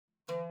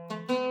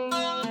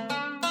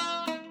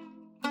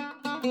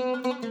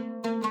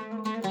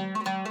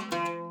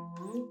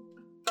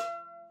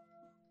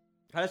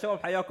هلا شباب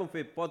حياكم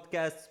في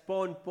بودكاست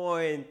سبون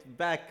بوينت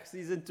باك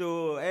سيزون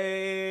 2.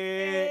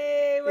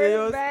 Hey,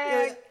 we're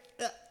back.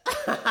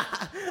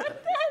 What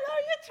the hell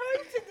are you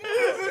trying to do?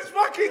 This is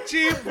fucking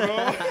cheap, bro.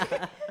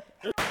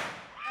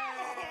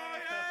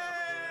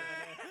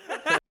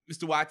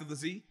 Mr. White of the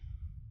Sea.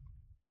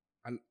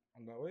 On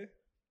that way.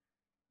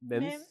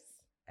 Mims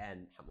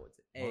and Hamoud.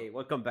 Hey,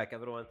 welcome back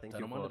everyone. Thank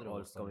you for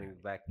all coming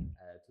back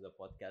to the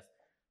podcast.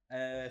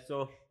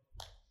 So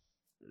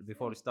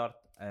before we start,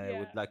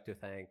 we'd like to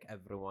thank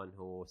everyone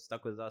who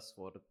stuck with us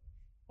for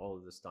all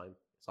this time.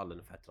 صار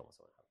لنا فترة ما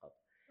سوينا حلقات.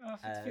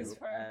 It feels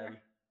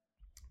forever.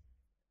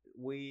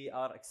 We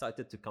are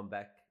excited to come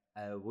back.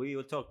 We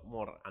will talk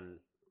more عن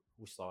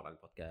وش صار على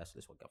البودكاست،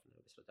 ليش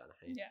وقفنا، ليش رجعنا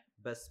الحين.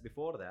 But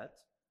before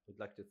that, we'd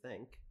like to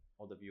thank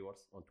all the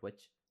viewers on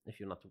Twitch. If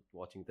you're not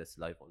watching this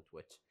live on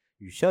Twitch,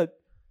 you should.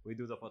 We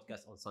do the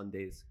podcast on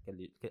Sundays.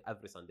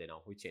 Every Sunday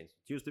now. We changed.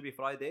 It used to be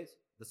Fridays.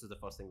 This is the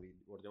first thing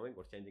we're doing.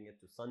 We're changing it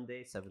to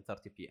Sunday,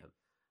 7:30 p.m.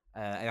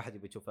 أي واحد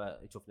يبي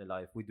يشوفنا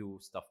live. We do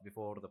stuff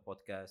before the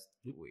podcast.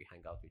 We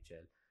hang out, we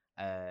chill.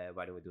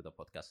 While we do the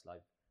podcast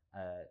live.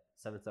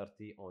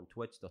 7:30 on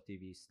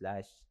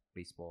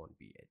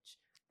twitch.tv/respawnbh.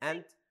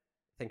 And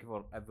thank you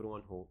for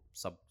everyone who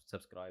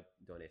subscribe,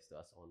 donates to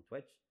us on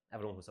Twitch.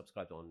 Everyone who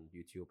subscribed on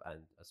YouTube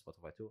and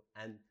Spotify too.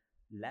 And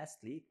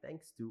lastly,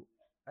 thanks to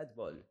Red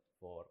Bull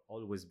for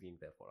always being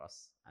there for us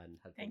and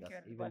helping us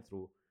even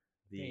through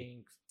the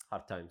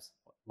hard times,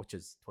 which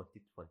is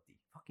 2020.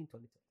 Fucking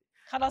 2020.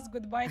 خلاص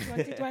goodbye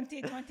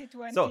 2020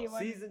 2021. So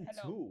season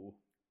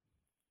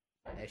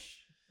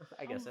 2-ish.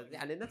 I guess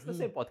that's the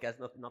same podcast,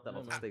 not a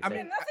lot of things. I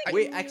mean,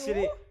 we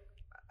actually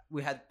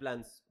had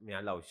plans,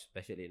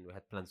 especially, and we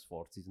had plans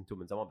for season 2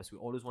 من زمان, but we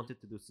always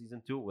wanted to do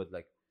season 2 with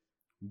like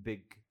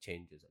big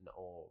changes and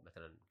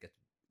مثلا get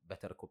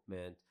better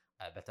equipment,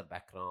 better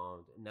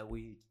background. Now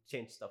we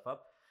changed stuff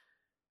up.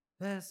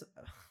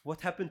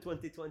 What happened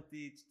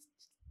 2020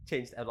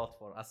 changed a lot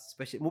for us,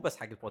 especially مو بس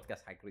حق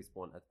البودكاست, حق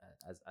Respawn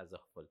as a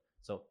whole.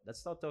 So let's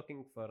start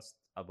talking first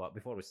about,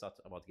 before we start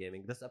about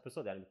gaming. This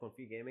episode يعني بيكون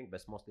فيه gaming,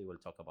 but mostly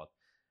we'll talk about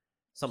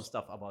some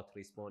stuff about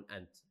Respawn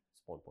and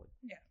Spawn Point.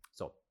 Yeah.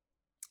 So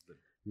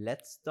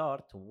let's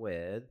start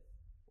with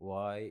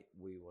why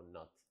we were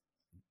not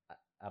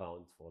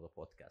around for the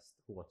podcast.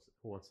 Who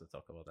wants to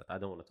talk about that? I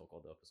don't want to talk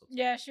all the episodes.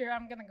 Yeah, sure,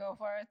 I'm gonna go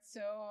for it.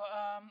 So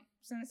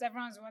since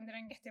everyone's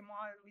wondering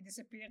احتمال we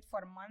disappeared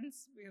for months.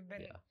 We've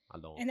been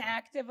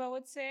inactive, I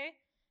would say,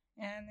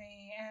 and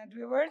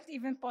we weren't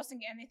even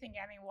posting anything.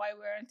 I mean, why we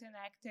weren't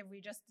inactive, we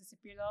just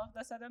disappeared all of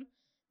a sudden.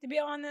 To be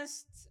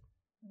honest,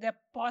 the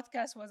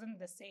podcast wasn't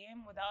the same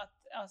without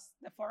us,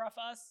 the four of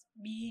us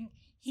being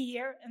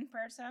here in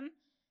person.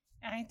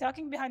 And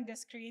talking behind the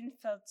screen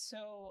felt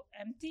so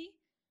empty.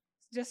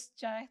 Just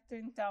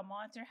chatting to a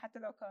monitor حتى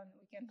لو كان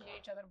we can hear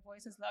each other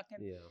voices,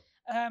 لكن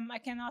I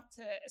cannot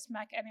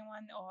smack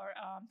anyone or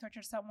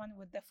torture someone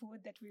with the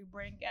food that we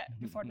bring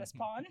before the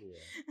spawn.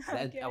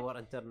 Our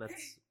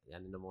internets,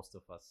 يعني most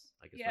of us,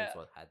 I guess,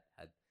 had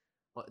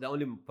the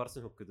only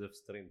person who could have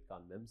streamed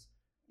كان Mims.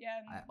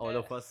 All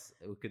of us,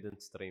 we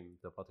couldn't stream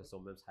the podcast, so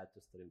Mims had to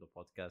stream the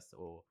podcast.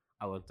 or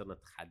our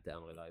internet حد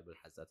unreliable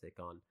حزتها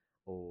كان,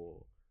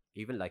 or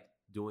even like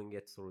doing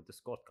it through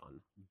Discord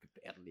كان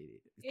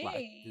barely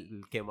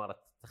الكاميرا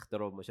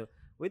تخترب مش it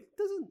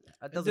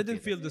didn't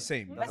feel the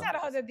same. بس على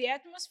هذا the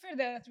atmosphere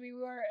that we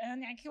were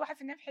يعني كل واحد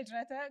فينا في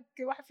حجرته,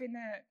 كل واحد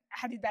فينا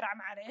أحد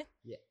يدرعم عليه,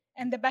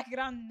 and the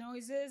background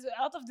noises,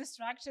 a lot of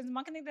distractions,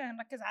 ما كنا نقدر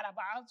نركز على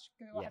بعض,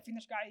 كل واحد فينا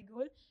إيش قاعد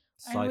يقول.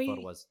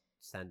 Cypher was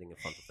standing in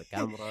front of the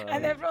camera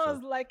and everyone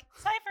was like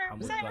Cypher.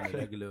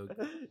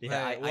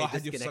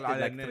 واحد يفصل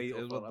على النت.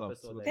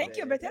 Thank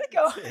you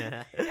Betelko.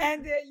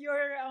 And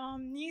your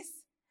niece,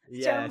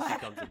 she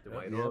comes into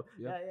my room.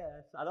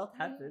 A lot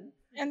happened.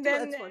 And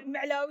then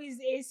معلاوي's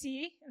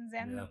AC,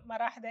 زين ما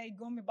راح ده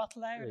يقوم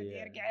يبطله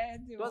ويرجع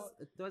يرقعد.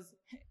 It was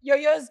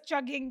Yo-yo's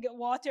chugging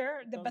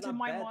water, the battle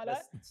my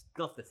mala. It's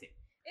not the same.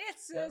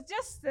 It's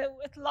just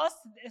it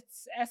lost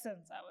its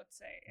essence, I would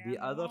say.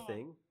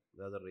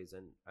 The other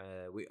reason,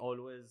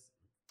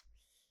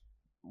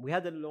 we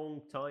had a long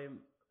time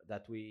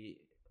that we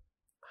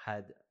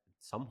had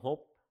some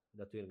hope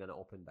that we were going to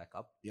open back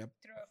up.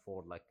 For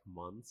like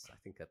months, I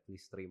think at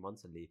least 3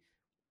 months, and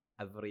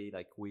every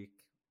like week,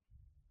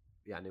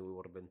 we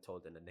were being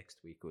told in the next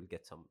week we'll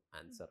get some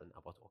answer and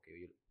about okay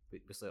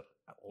بيصير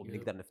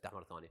ونقدر نفتح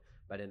مرة ثانية.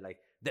 But then like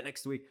the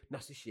next week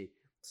نفس الشيء.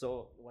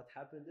 So what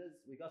happened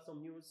is we got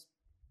some news.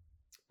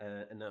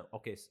 And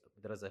okay, so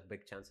there is a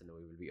big chance that we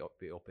will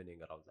be opening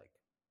around like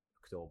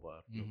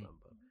October,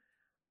 November.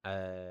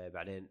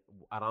 بعدين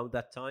around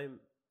that time,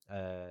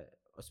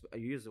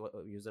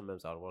 user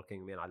Mims are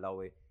working. Me and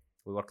Alawi,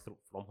 we work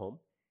from home,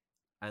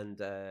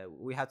 and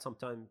we had some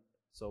time,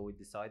 so we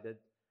decided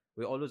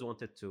we always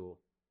wanted to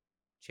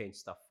change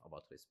stuff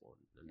about Respawn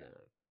and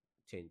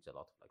change a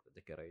lot of like the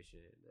decoration,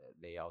 the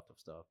layout of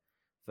stuff.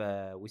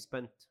 We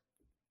spent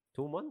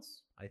 2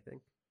 months, I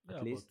think,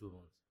 at least 2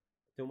 months.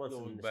 2 months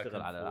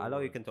نشتغل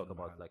على you can talk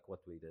about like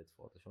what we did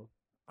for the show.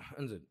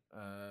 انزين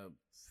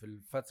في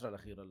الفترة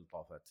الأخيرة اللي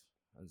طافت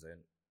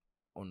انزين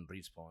on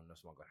respawn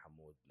نفس ما قال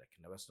حمود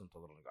لكن بس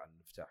ننتظر نقعد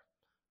نفتح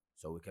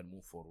so we can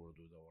move forward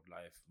with our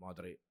life ما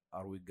أدري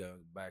are we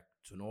going back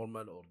to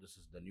normal or this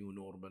is the new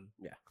normal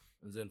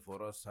زين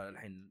for us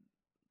الحين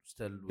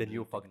still the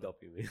new fucked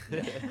up you mean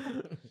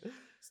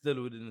still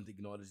we didn't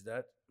acknowledge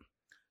that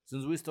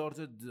since we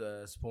started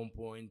Spawn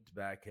Point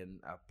back in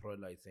April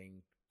I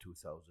think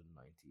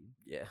 2019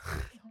 yeah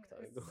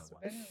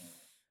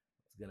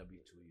it's gonna be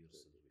 2 years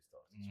since we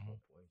started Spawn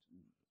Point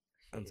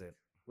انزين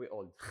we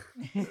old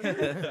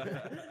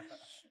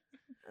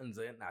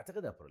انزين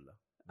اعتقد ابريل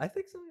I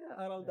think so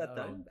yeah around that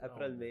time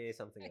April May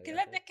something like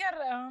كلا اتذكر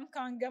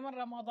كان قبل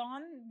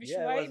رمضان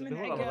بشوي من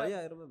عقب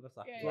yeah I remember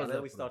صح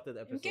when we started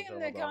episode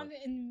يمكن كان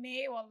in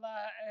May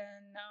والله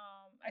in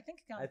I think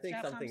كان I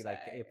think something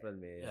like April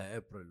May yeah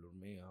April or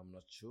May I'm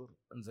not sure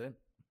انزين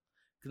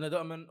كنا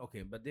دائما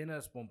اوكي بدينا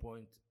سبون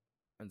بوينت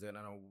انزين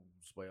انا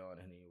وصبيان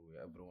هني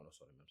و everyone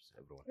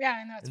sorry everyone yeah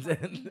I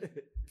know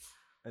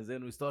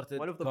انزين we started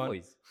one of the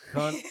boys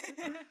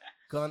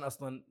كان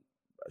اصلا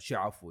شيء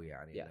عفوي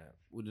يعني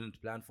we didn't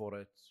plan for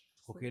it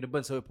اوكي نبى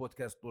نسوي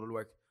بودكاست طول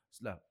الوقت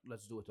بس لا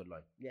let's do it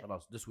online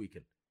خلاص this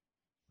weekend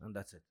and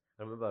that's it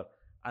I remember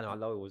I know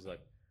Allah was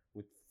like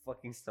we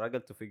fucking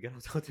struggled to figure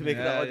out how to make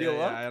the audio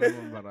work I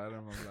remember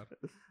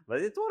but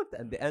it worked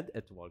at the end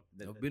it worked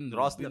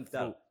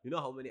you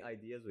know how many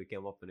ideas we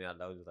came up with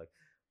Allah was like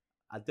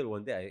until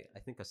one day I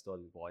think I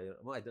stole a wire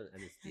no I don't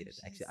steal it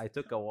actually I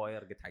took a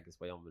wire get حق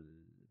صبيان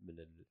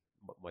من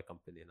my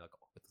company and like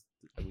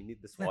we need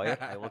this wire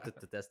I wanted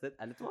to test it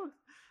and it worked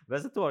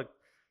but it worked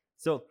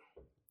so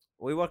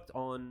we worked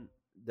on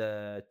the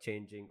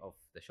changing of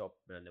the shop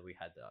and we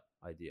had the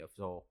idea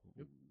so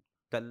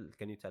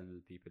can you tell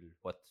people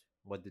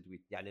what did we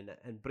يعني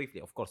and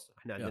briefly of course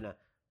احنا عندنا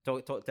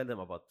tell them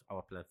about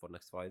our plan for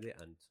next Friday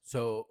and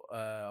so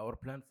our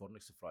plan for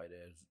next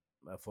Friday is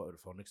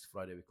for next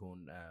Friday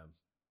بيكون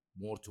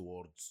more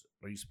towards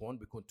Respawn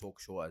بيكون talk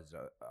show as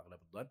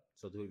أغلب الظن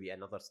so there will be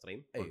another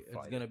stream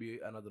it's gonna be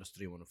another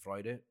stream on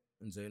Friday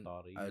انزين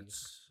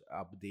it's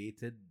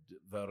updated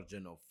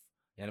version of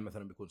يعني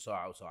مثلا بيكون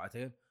ساعة أو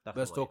ساعتين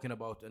بس talking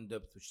about in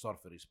depth وش صار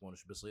في Respawn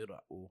وش بيصير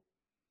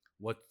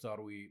what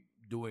are we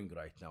doing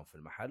right now في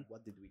المحل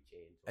what did we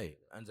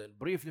change انزين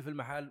briefly في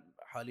المحل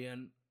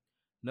حاليا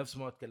نفس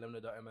ما تكلمنا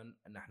دائما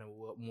ان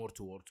احنا more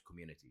towards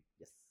community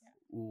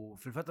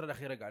وفي الفترة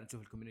الأخيرة قاعد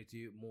نشوف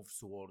الكوميونتي move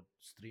toward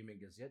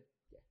streaming أزيد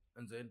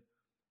انزين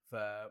ف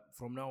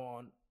from now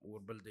on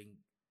we're building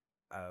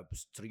a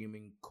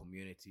streaming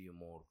community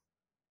more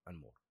and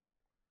more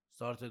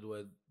started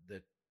with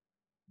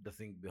the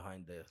thing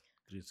behind the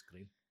green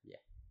screen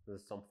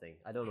there's something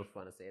I don't know if you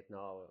want to say it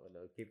now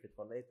or keep it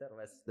for later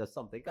but there's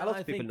something a lot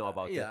of people know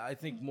about it I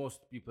think most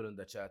people in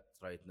the chat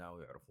right now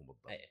يعرفون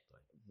بالضبط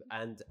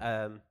and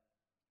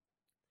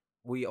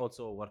we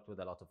also worked with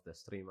a lot of the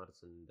streamers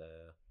in the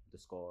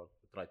Discord.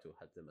 We try to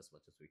help them as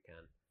much as we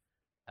can.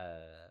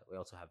 We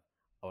also have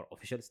our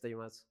official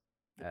streamers,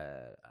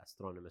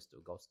 Astronomist to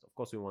Ghost. Of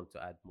course, we want to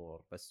add more,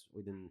 but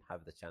we didn't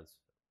have the chance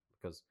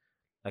because,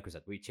 like we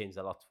said, we changed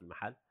a lot في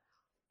المحل.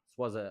 It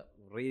was a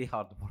really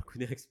hard work we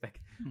didn't expect.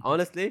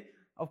 Honestly,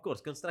 of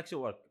course, construction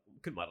work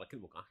كل مرة كل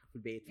مكان في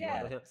البيت.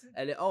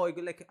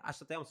 يقول لك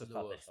 10 أيام صرت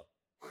 3 أشهر.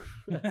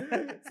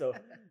 So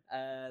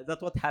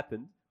that's what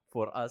happened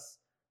for us.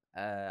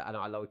 أنا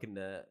وعلاوي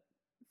كنا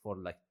for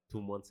like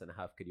 2 months and a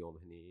half كل يوم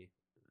هني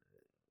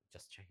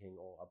just checking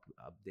all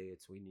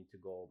updates we need to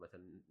go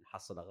مثلا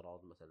نحصل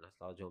أغراض مثلا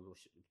نحصلهم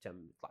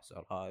كم يطلع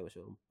سعر هاي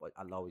وشو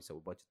علاوي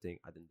يسوي budgeting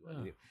I didn't do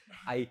anything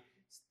I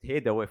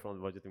stayed away from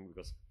the budgeting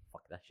because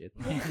fuck that shit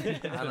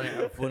أنا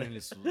يعرفوني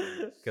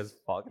because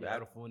fuck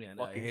يعرفوني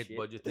أنا I hate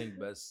budgeting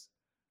بس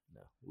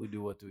no we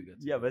do what we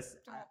get but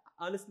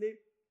honestly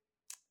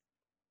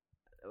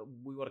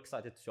we were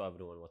excited to show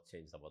everyone what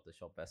changed about the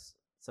shop but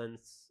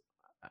since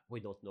we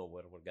don't know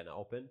where we're gonna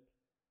open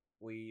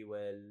we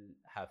will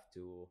have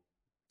to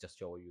just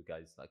show you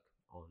guys like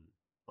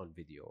on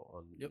video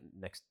on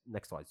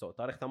next Friday so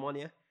تاريخ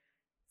 8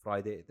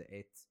 Friday the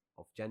 8th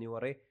of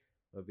January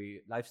will be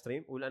live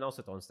stream we'll announce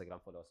it on Instagram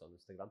follow us on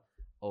Instagram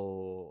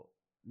or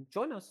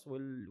join us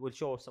we'll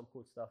show some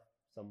cool stuff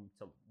some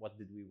what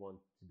did we want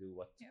to do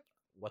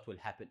what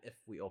will happen if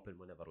we open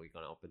whenever we're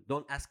gonna open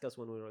don't ask us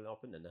when we will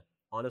open and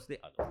honestly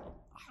I don't know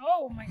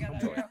oh my god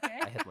are you okay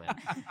I hit my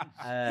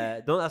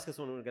head don't ask us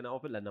when we're gonna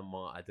open لأن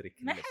ما أدري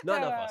كلش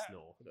none of us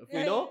know if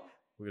we know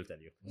we will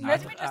tell you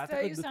let me just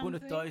tell you something بيكون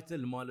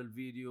التايتل مال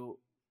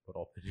الفيديو we're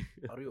opening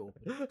are you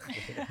open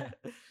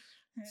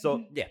so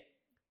yeah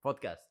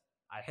podcast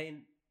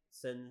الحين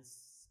since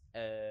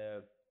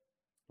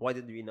why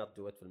did we not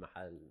do it في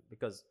المحل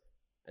because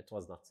it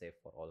was not safe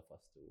for all of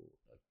us to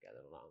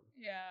gather around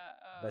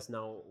but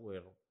now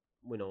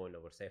we know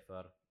we're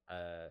safer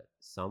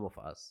some of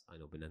us I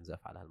know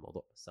بننزف على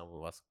هالموضوع some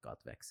of us got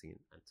vaccine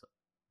and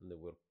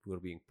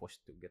we're being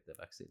pushed to get the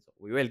vaccine so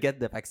we will get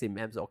the vaccine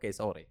ma'am okay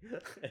sorry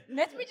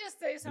let me just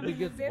say something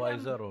get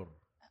Pfizer or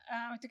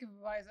I took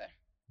Pfizer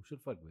وش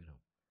الفرق بينهم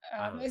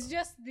it's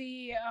just the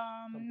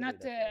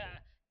not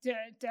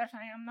تعرف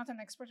I'm not an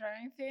expert or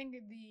anything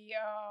the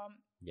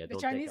The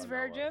Chinese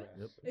version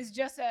is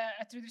just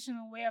a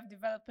traditional way of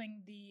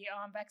developing the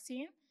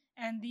vaccine,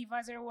 and the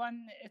Pfizer one,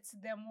 it's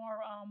the more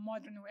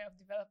modern way of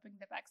developing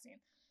the vaccine.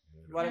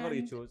 Whatever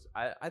you choose,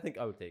 I think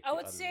I would take. I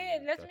would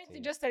say, let me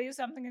just tell you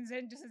something, and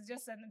then this is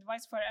just an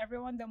advice for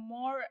everyone. The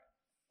more,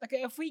 like,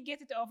 if we get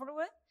it over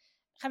with,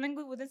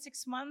 within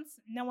 6 months,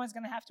 no one's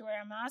gonna have to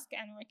wear a mask,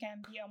 and we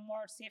can be a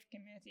more safe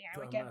community,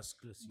 and we can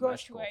go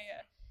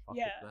شوية.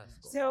 Yeah,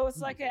 so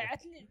it's like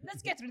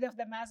let's get rid of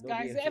the mask,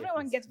 guys.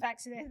 Everyone gets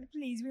vaccinated,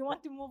 please. We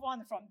want to move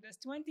on from this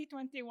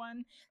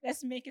 2021.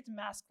 Let's make it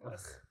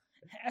maskless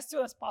as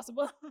soon as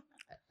possible.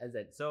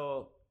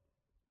 So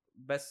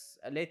بس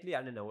lately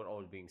يعني we're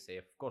all being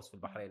safe. Of course في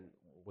البحرين,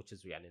 which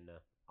is يعني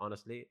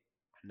honestly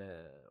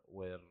احنا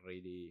we're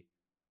really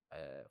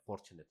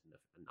fortunate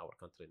in our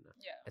country.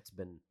 It's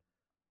been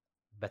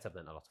better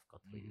than a lot of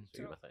countries.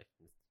 مثلا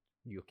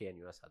UK and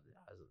US has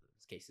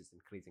cases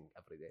increasing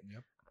every day.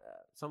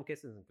 Some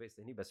cases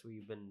increasing, but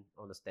we've been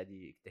on a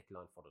steady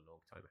decline for a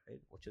long time,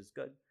 which is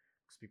good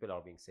because people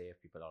are being safe,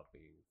 people are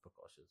being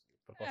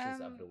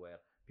precautions everywhere,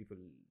 people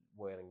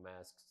wearing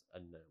masks,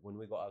 and when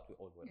we go out we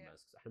all wear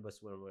masks. But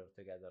when we're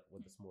together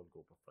with a small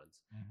group of friends,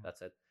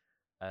 that's it.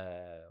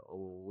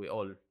 We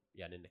all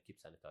يعني keep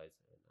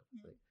sanitizing.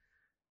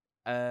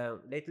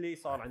 Lately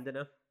صار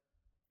عندنا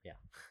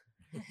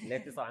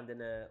lately صار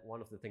عندنا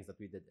one of the things that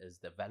we did is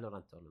the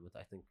Valorant tournament.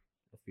 I think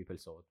if people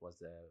saw it, was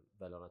the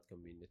Valorant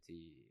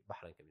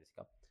Bahrain Community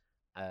Cup,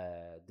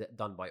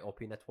 done by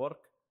OP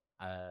Network,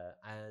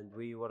 and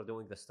we were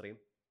doing the stream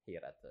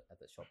here at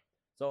the shop.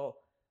 So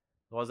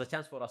it was a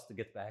chance for us to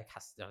get back.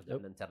 حسنا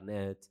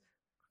الانترنت,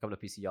 ركبنا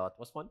PCات,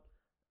 was fun.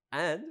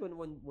 And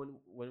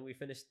when we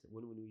finished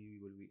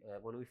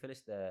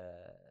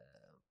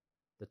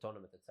the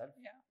tournament itself,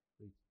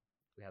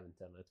 we have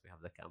internet, we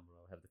have the camera,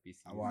 we have the PC.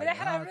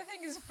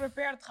 Everything is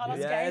prepared.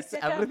 Yes,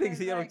 everything's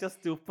here just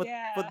to put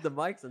the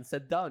mics and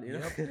sit down, you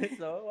know.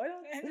 So why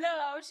not? No,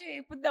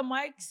 put the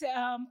mics,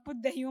 put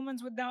the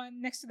humans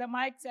next to the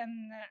mics, and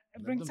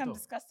bring some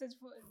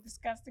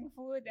disgusting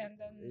food, and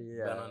then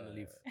banana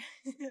leaf.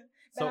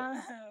 So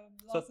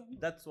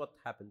that's what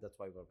happened. That's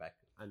why we're back,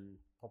 and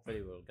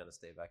hopefully we're gonna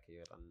stay back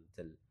here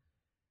until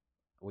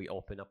we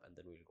open up, and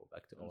then we'll go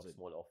back to our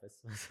small office.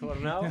 So for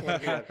now,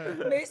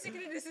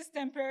 basically this is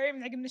temporary.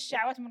 من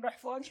الشعوات بنروح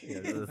فوق.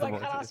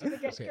 خلاص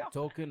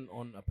Talking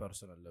on a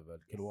personal level,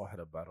 كل واحد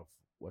بعرف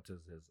what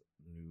is his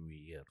New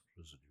Year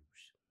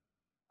resolution.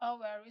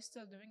 Oh, are we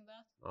still doing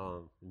that?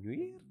 New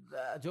Year?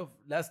 شوف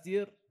last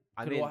year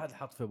كل واحد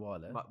حط في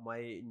باله.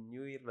 My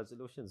New Year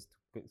resolution is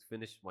to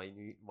finish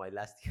my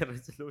last year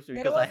resolution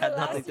because I had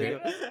nothing to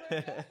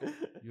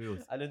do.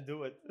 I didn't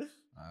do it.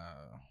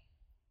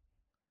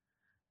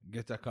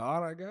 Get a car,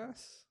 I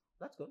guess.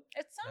 That's good.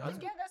 It sounds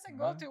good. That's a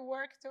goal to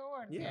work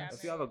towards. Yeah,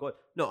 if you have a goal.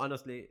 No,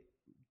 honestly,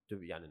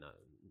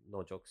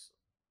 no jokes.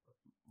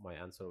 My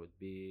answer would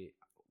be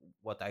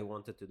what I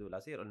wanted to do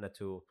last year, and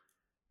to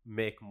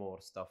make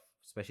more stuff,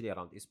 especially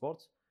around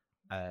esports,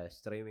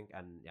 streaming,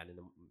 and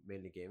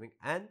mainly gaming,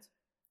 and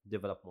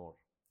develop more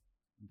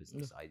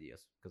business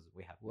ideas because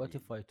we have. What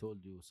if I told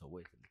you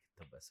سويت اللي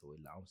كنت بسوي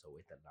العام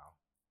سويت العام?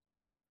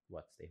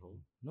 What, stay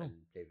home? No. And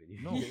play video.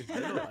 No,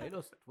 I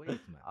lost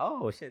weight, man.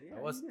 Oh shit, yeah.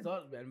 I was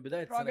يعني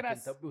بداية السنة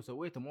كنت أبي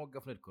وسويته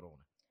موقفنا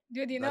الكورونا.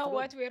 Dude, you know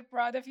what? We're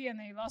proud of you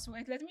and you lost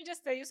weight. Let me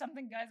just tell you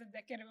something, guys.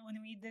 أتذكر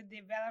when we did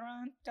the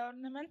Valorant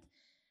tournament,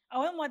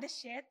 أول ما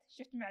دشيت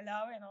شفت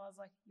معلاوي and I was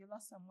like, you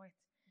lost some weight.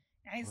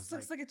 يعني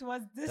looks like it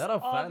was this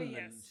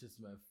obvious. شو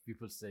اسمه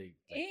people say.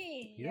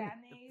 إيه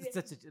يعني.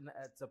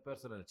 It's a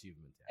personal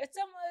achievement. It's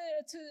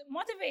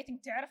motivating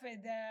تعرف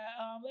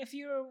if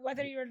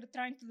whether you're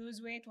trying to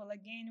lose weight or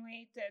gain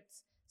weight,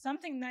 it's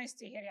something nice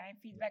to hear يعني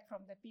feedback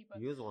from the people.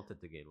 You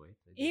wanted to gain weight.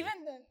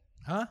 Even then.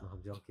 Huh? No,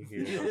 I'm joking.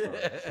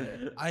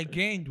 I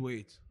gained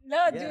weight.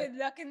 No, dude,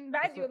 لكن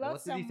بعد you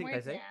lost some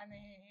weight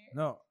يعني.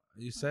 No.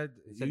 You said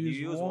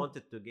you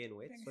wanted to gain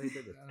weight, so you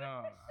did it. No,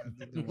 I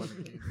didn't want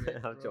to gain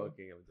weight. I'm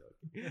joking.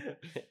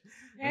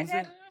 يعني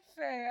تعرف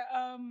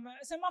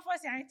some of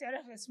us يعني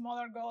تعرف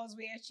smaller goals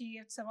we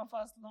achieved, some of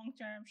us long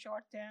term,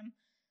 short term,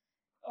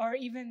 or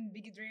even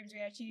big dreams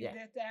we achieved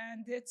it,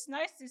 and it's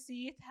nice to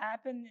see it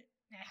happen.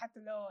 يعني حتى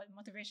لو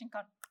motivation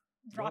كان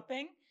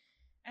dropping,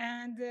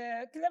 and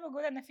كده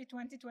بقول أنا في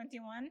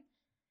 2021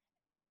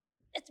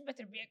 it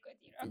better be a good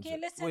year. Okay,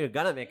 listen. We're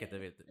gonna make it a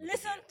bit.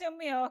 Listen to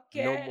me,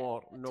 okay?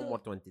 No more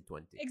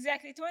 2020.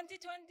 Exactly,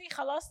 2020.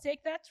 خلاص,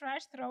 take that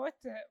trash, throw it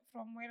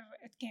from where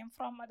it came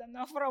from. I don't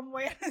know from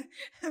where.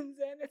 And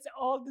then it's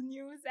all the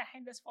news.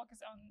 Let's focus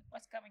on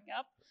what's coming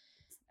up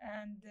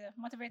and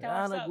motivate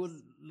ourselves. أنا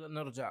أقول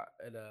نرجع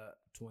إلى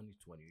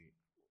 2020.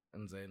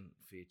 انزين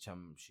في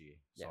كم شيء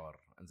صار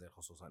انزين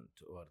خصوصا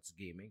towards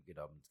gaming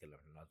إذا بنتكلم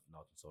عن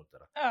not نسولف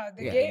ترى.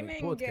 The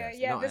gaming.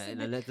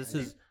 This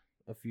is.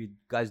 If you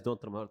guys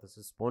don't remember, this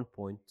is Spawn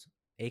Point,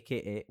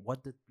 aka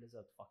what did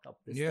Blizzard fuck up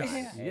this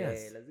time? Yes.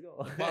 Hey, let's go.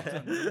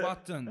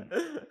 Button.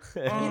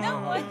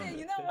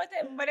 You know what?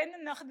 بدنا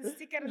ناخذ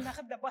الستيكر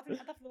ناخذ the button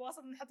نحطه في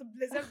الوسط نحط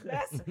Blizzard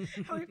بس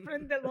we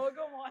print the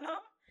logo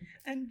مالهم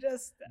and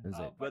just.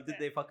 But did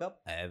they fuck up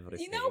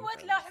everything? You know what?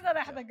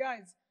 لحظة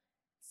guys.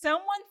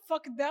 Someone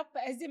fucked up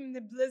as in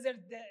the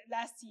Blizzard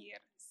last year.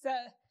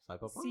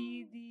 Cyberpunk?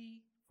 CD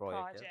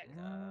Projekt.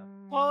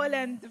 Yeah.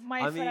 Poland,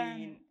 my friend.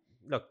 mean,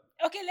 look.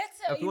 Okay, let's.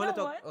 You want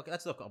to talk? Okay,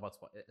 let's talk about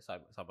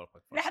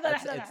Cyberpunk.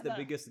 It's the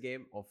biggest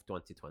game of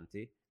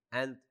 2020,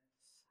 and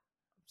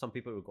some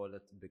people will call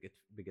it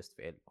biggest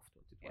fail of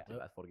 2020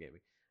 for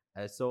gaming.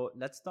 So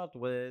let's start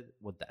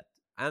with that.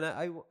 And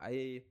I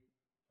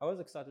was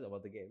excited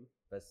about the game,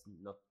 but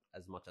not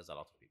as much as a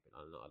lot of people. I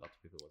don't know, a lot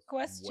of people was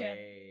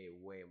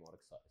way more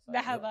excited.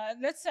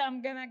 I'm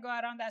gonna go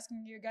around asking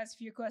you guys a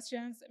few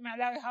questions.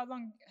 Malawi, how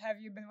long have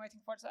you been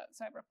waiting for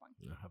Cyberpunk?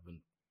 I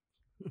haven't.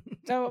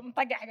 So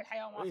مطقع حق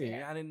الحياة وما فيها.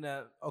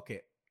 يعني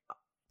اوكي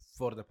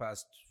for the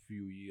past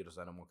few years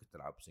انا ما كنت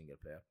العب سنجل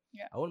بلاير.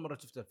 اول مرة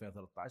شفته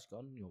 2013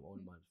 كان يوم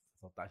اول ما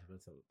 13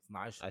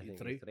 2012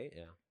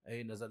 3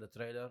 اي نزل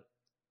التريلر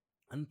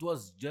and it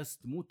was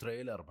just مو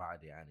تريلر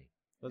بعد يعني.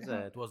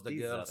 It was the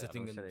girl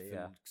sitting in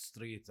the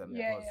street and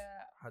it was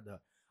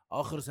حدها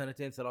اخر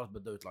سنتين ثلاث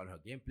بدأوا يطلعوا لها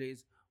جيم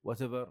بلايز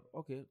whatever.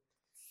 Okay,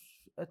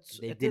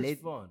 they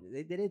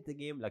delayed the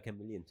game like a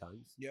million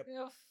times. Yep.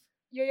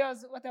 Yoyos,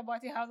 what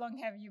about you? How long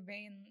have you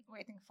been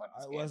waiting for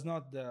this game? I was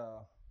not the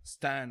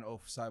stan of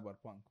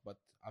Cyberpunk, but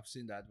I've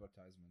seen the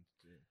advertisement.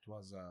 It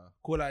was a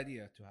cool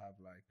idea to have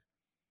like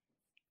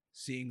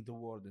seeing the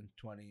world in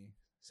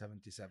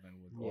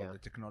 2077 with all the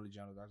technology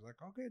and I was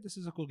like, okay, this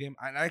is a cool game.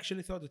 And I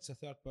actually thought it's a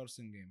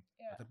third-person game,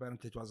 but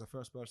apparently it was a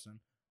first-person.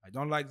 I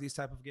don't like these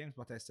type of games,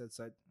 but I still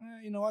said,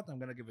 you know what, I'm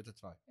gonna give it a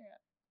try.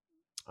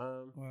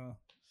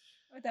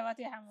 What about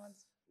you, Hamad?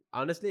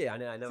 Honestly, I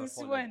never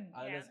followed.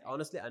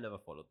 Honestly, I never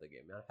followed the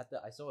game. يعني حتى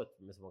I saw it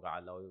مثل ما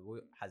قال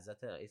لو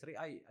حزتها E3.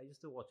 I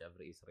used to watch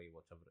every E3,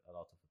 watch a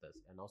lot of this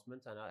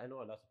announcements, and I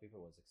know a lot of people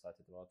was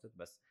excited about it,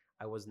 but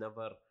I was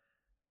never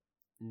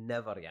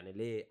يعني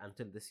ليه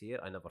until this year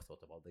I never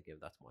thought about the game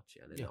that much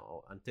يعني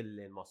until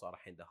لين ما صار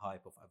الحين the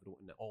hype of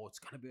everyone it's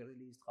gonna be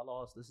released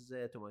خلاص this is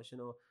it وما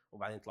شنو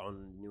وبعدين يطلعون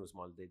النيوز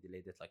مال they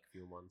delayed it like a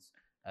few months.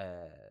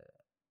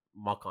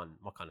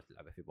 ما كانت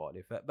اللعبة في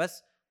بالي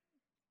بس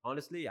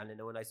honestly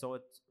يعني when I saw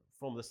it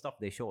from the stuff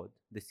they showed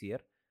this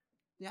year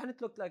يعني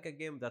it looked like a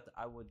game that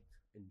I would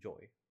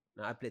enjoy.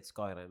 Now I played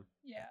Skyrim.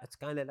 It's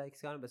kind of like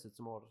Skyrim, but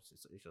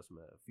it's just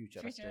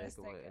futuristic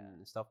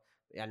and stuff.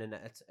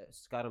 يعني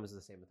Skyrim is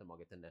the same مثل ما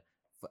قلت إنه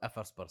a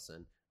first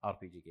person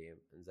RPG game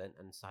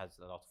and it has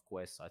a lot of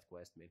quests, side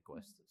quests, main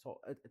quests. So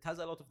it has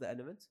a lot of the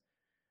elements.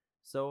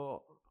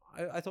 So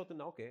I thought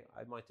okay,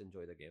 I might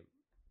enjoy the game.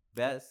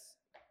 But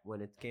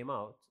when it came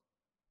out,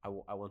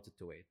 I wanted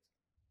to wait.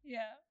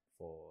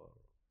 For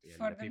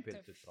people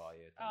to try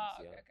it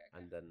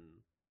and then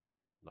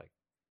like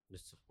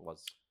this was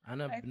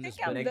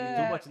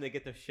too much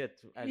negative shit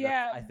and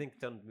that, I think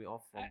turned me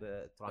off from the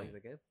trying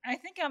the game. I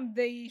think I'm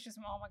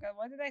oh my god,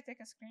 why did I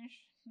take a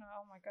screenshot? No,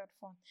 oh my god,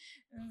 phone.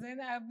 And then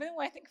I've been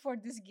waiting for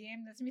this game.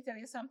 Let me tell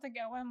you something.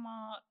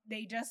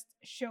 They just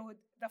showed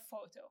the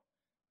photo,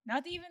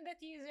 not even the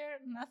teaser,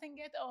 nothing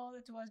at all.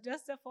 It was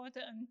just a photo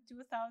in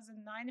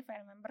 2009 if I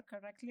remember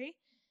correctly,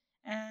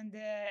 and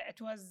it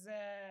was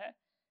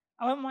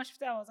أول ما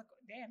شفتها I was like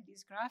damn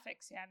these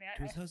graphics يعني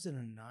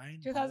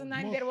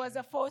 2009 there was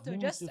a photo,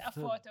 just a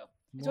photo.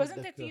 It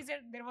wasn't a teaser,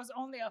 there was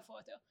only a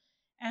photo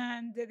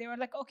and they were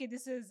like okay,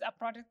 this is a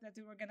project that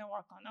we were gonna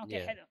work on.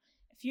 Okay, hello.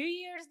 A few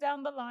years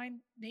down the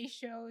line they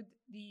showed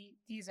the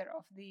teaser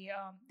of the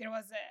there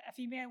was a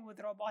female with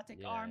robotic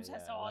arms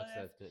has all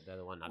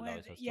the one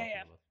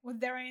with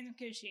their own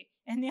وكل شيء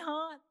and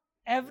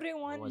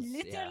everyone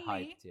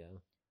literally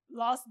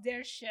lost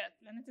their shit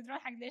لأن تدرون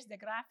حق ليش the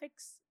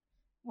graphics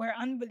were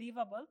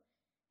unbelievable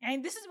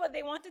and this is what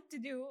they wanted to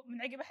do.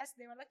 من عقب أحس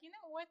they were like, you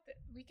know what,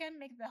 we can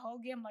make the whole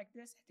game like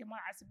this. احتمال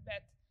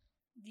عسبت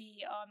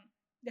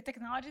the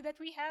technology that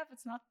we have,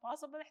 it's not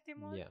possible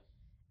احتمال.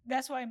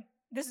 That's why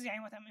this is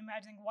what I'm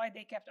imagining why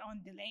they kept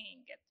on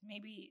delaying it,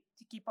 maybe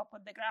to keep up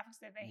with the graphics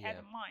that they had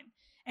in mind.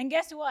 And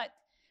guess what,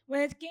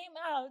 when it came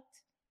out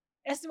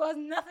it was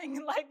nothing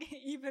like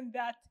even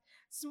that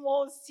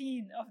small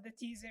scene of the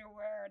teaser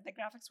where the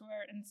graphics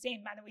were insane.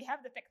 Man, we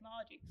have the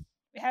technology.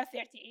 We have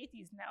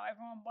 3080s now.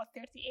 Everyone bought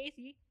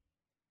 3080.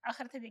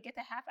 آخرتها they get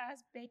a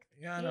half-ass baked.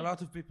 And a lot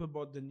of people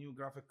bought the new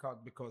graphic card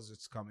because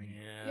it's coming.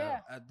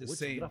 At the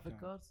same graphic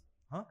cards?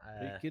 Huh?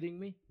 Are you kidding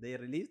me? They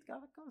released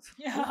graphic cards?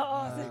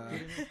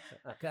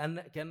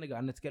 كأننا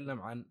قاعد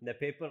نتكلم عن the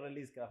paper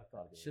release graphic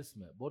card. شو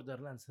اسمه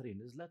Borderlands 3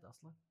 نزلت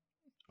أصلاً.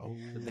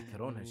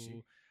 تتذكرون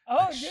هالشيء؟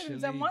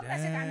 زمان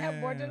نسيت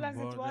عنها Borderlands.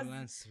 It was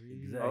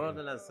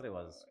Borderlands 3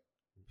 was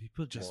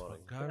people just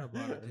forgot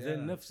about it.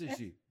 زين نفس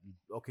الشيء.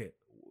 Okay,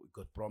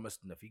 got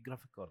promised إن في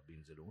جرافيك كارد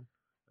بينزلون.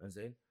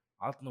 زين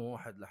عطنا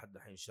واحد لحد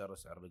الحين شارى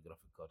سعر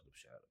الجرافيك كارد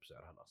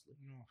بسعرها الأصلي.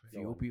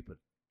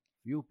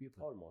 Few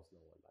people. Almost no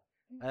one.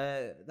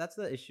 That's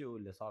the issue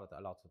اللي صارت a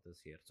lot of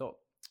this year. So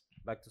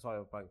back to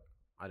Cyberpunk,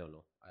 I don't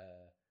know.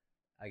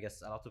 I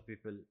guess a lot of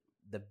people,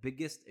 the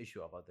biggest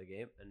issue about the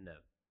game and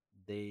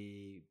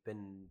they've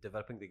been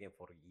developing the game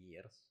for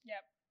years.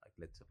 Yep. Like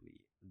literally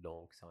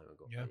long time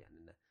ago. Yeah.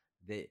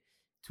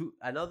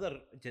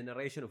 another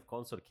generation of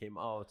console came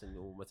out and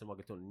مثل ما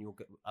قلتوا new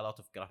a lot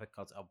of graphic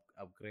cards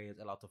upgrades,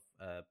 a lot of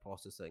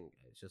processing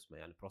شو اسمه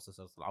يعني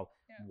processors طلعوا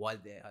while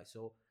they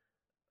so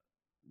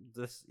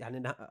this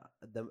يعني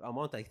the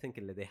amount I think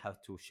اللي they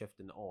have to shift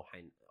in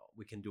حين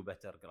we can do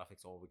better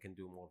graphics or we can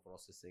do more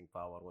processing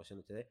power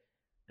وشنو كذا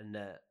and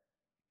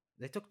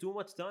they took too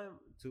much time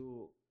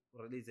to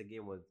release a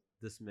game with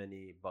this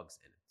many bugs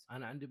in it.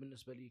 انا عندي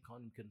بالنسبه لي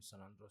كان يمكن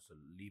سان اندريس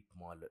الليب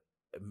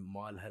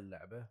مال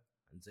هاللعبه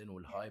زين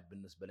والهايب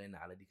بالنسبه لنا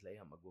على ديك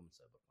الايام اقوى من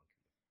سايبر بانك.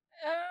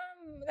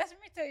 Let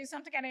me tell you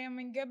something. أنا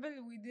من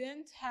قبل we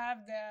didn't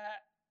have the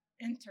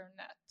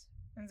internet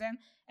and then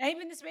أنا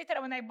بالنسبة لي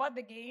when I bought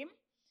the game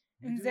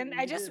and then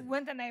I just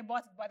went and I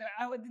bought it. By the way,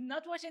 I did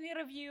not watch any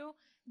review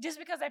just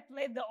because I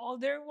played the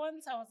older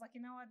ones. I was like,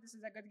 you know what, this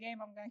is a good game.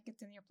 I'm gonna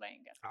continue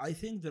playing it. I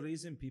think the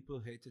reason people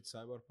hated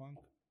Cyberpunk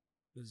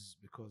is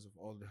because of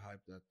all the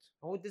hype that.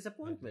 Oh,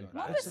 disappointment.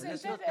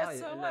 It's not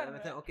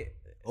okay.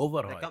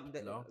 Overhyped.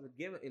 The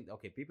game,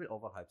 okay, people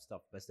overhype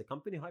stuff, but the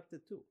company hyped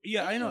it too.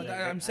 Yeah, I know.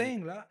 I'm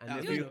saying that.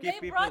 Dude, they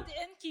brought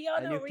in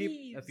Keanu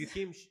Reeves. If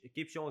you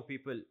keep showing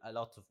people a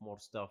lot of more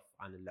stuff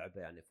عن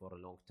اللعبة يعني for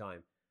a long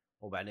time,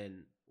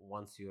 وبعدين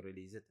once you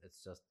release it,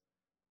 it's just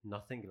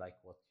nothing like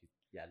what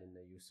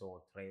you saw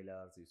on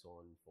trailers, you saw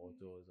on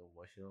photos or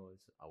watches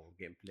or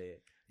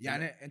gameplay.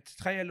 يعني انت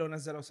تخيل لو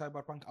نزلوا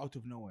سايبر بانك out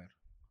of nowhere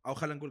او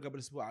خلينا نقول قبل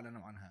اسبوع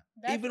اعلنوا عنها.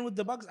 Even with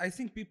the bugs, I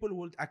think people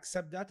would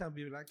accept that and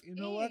be like, you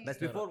know what? But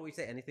before we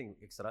say anything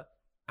extra,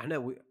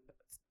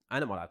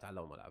 انا ما لعبتها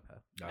ولا ما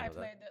لعبها. I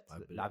played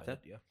it.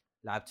 لعبتها؟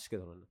 لعبت ايش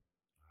كثر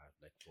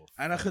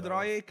انا اخذ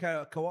رايي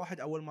كواحد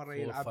اول مره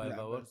يلعب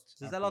لعبه.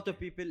 There's a lot of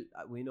people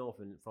we know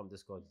from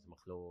Discord,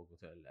 مخلوق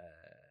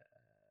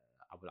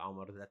ابو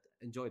العمر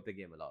that enjoyed the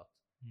game a lot.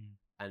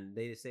 And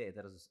they say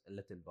there's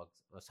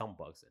some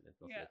bugs in it,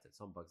 not little,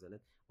 some bugs in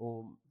it.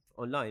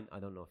 Online, I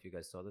don't know if you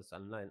guys saw this.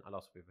 Online, a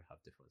lot of people have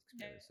different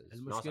experiences.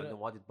 ناس عندهم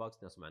وايد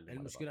bugs, ناس ما عندهم.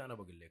 المشكلة أنا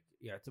بقول لك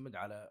يعتمد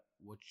على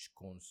which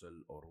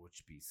console or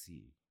which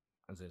PC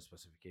and then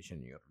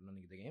specification you're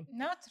running the game.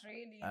 Not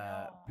really.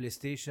 No.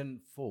 PlayStation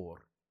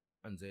 4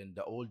 and then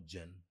the old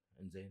gen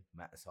and then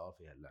مأساة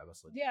في هاللعبة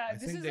صدق. Yeah,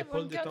 this is when it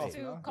comes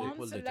to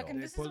console. Like,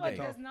 and this is what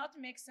does not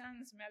make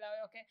sense.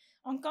 Okay,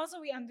 on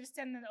console we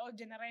understand that old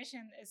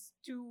generation is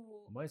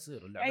too. ما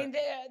يصير اللعبة. I mean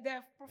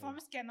the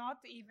performance cannot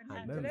even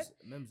handle it.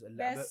 ممز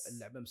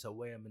اللعبة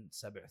مسوية من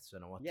 7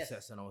 سنوات 9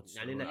 سنوات.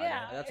 يعني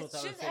it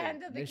should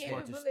handle the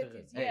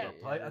capabilities.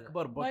 Yeah. هاي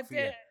أكبر بug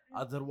فيها.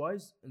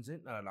 Otherwise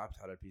إنزين أنا لعبت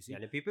على البي سي.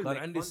 يعني كان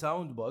عندي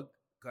ساوند بug.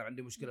 كان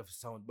عندي مشكلة في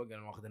الساوند بug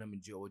أنا ماخذها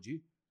من GOG.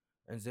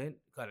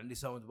 إنزين كان عندي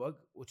ساوند بug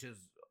which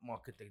is ما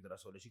كنت اقدر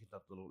اسوي شيء كنت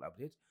اطلب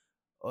الابديت.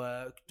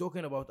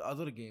 توكن اباوت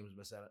اذر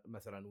جيمز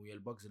مثلا ويا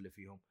البجز اللي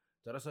فيهم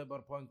ترى سايبر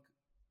بانك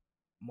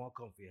ما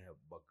كان فيها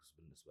بجز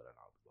بالنسبه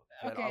للالعاب.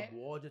 في العاب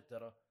واجد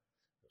ترى.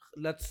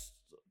 ليتس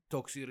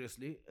توك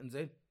سيريسلي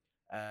انزين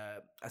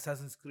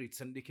اساسن كريد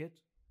سنديكيت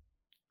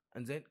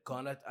انزين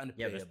كانت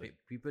unplayable.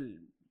 People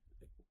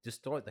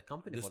destroyed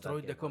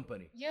the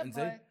company.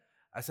 انزين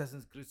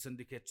Assassin's Creed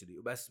Syndicate كذي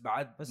وبس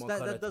بعد بس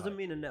that doesn't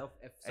mean إن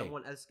if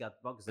someone else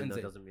got bugs then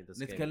that doesn't mean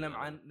this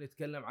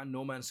نتكلم عن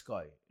No Man's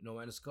Sky. No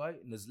Man's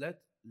Sky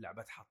نزلت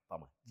لعبة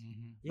حطمت.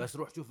 بس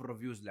روح شوف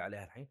الريفيوز اللي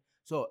عليها الحين.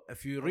 So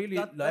if you really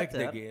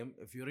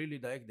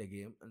like the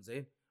game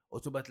إنزين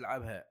وتبى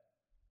تلعبها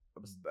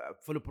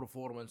full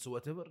performance or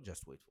whatever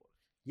just wait for it.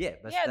 Yeah,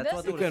 but that's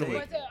what we're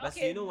saying. But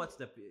you know what's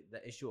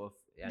the issue of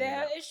يعني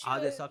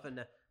هذا السالفة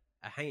إنه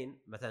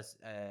الحين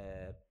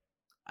مثلا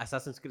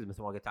Assassin's Creed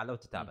مثل ما قلت تعالوا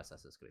تتابع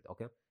Assassin's Creed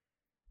اوكي.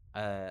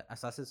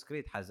 Assassin's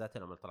Creed حزتها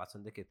لما طلعت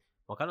سندكيت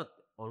ما كانت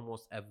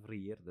almost every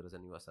year there is a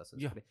new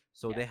Assassin's Creed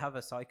so they have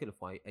a cycle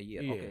of a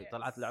year. اوكي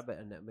طلعت لعبه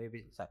ان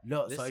maybe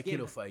لا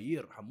cycle of a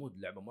year حمود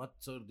لعبه ما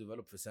تصير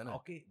develop في سنه.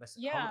 اوكي بس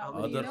other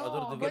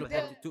develop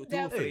 2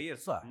 or 3 years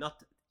صح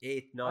not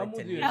 8 9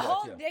 10 years. A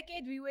whole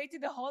decade we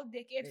waited a whole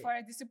decade for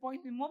a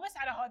disappointment. مو بس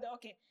على هذا.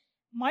 Okay,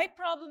 my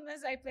problem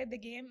is I played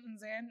the game and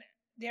then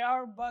there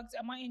are bugs.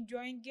 Am I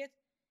enjoying it?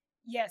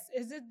 Yes.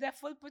 Is it the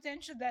full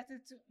potential that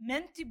it's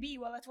meant to be?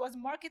 Well, it was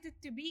marketed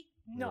to be.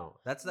 No.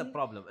 That's the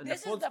problem. And the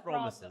false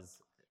promises.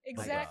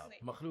 Exactly.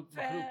 مخلوق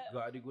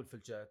قاعد يقول في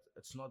الشات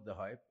it's not the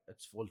hype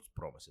it's false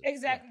promises.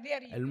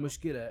 Exactly.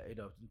 المشكلة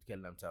إذا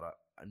نتكلم ترى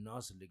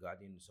الناس اللي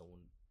قاعدين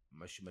يسوون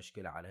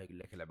مشكلة على يقول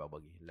لك اللعبة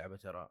بقي. اللعبة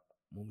ترى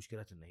مو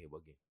مشكلة إن هي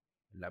بقي.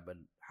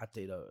 اللعبة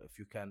حتى إذا if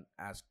you can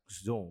ask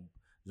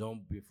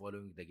Zombie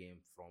following the game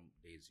from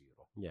day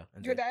zero. Yeah.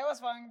 Dude, I was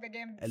following the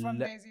game from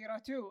day zero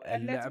too.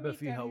 اللعبة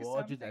فيها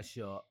واجد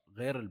أشياء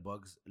غير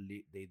البوجز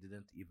اللي they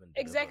didn't even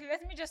deliver. Exactly.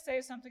 Let me just tell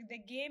you something.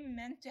 The game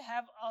meant to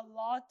have a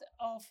lot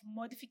of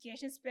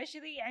modifications,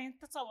 especially يعني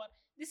تصور.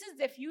 This is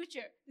the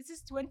future. This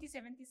is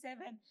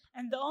 2077,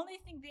 and the only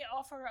thing they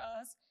offer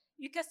us,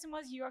 you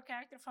customize your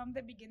character from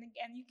the beginning,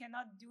 and you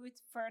cannot do it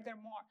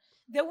furthermore.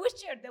 The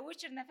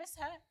Witcher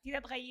نفسها تقدر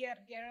تغير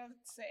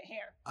Geralt's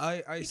hair.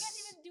 You can't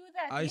even do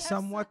that. I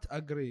somewhat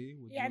agree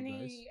with you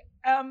guys.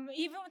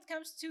 Even when it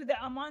comes to the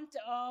amount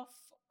of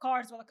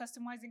cars while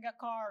customizing a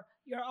car,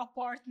 your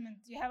apartment,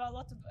 you have a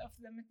lot of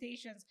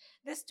limitations.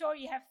 This store,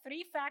 you have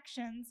 3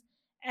 factions,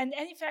 and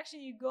any faction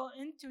you go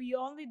into, you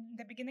only in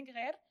the beginning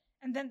غير,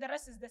 and then the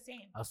rest is the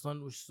same.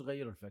 اصلا وش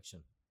تغير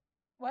الفاكشن؟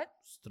 What?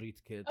 Street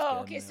kids. Oh,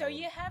 okay. So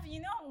you have,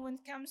 when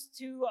it comes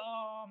to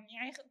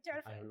يعني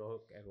تعرف I don't know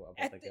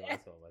about the game as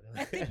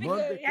well.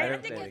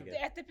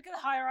 a typical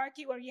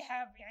hierarchy where you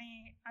have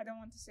يعني I don't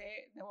want to say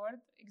the word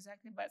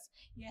exactly, but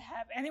you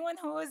have anyone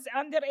who is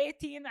under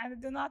 18, and I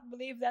do not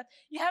believe that.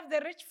 You have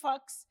the rich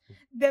fucks,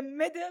 the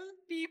middle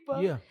people,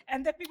 and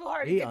the people who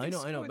are getting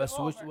I know. But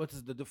what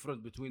is the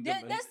difference between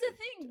them? That's the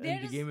thing. And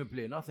the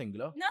gameplay, nothing.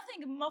 Nothing.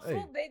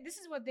 This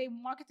is what they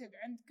marketed,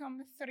 and come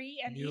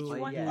 3, and each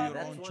one.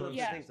 That's one of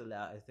the things that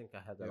I think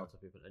I had a lot of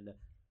people, and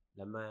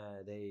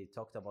لما they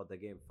talked about the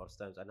game first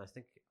times, and I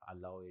think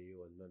allow you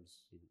and Mems,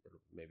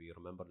 maybe you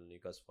remember when you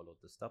guys followed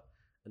this stuff,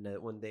 and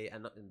when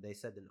they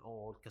said,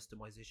 all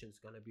customization is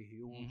gonna be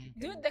huge.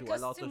 Dude, the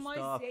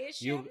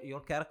customization,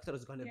 your character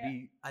is gonna be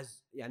as,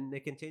 and they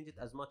can change it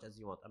as much as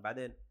you want. And by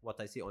then, what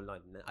I see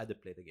online, I did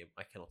play the game,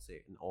 I cannot say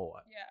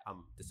I'm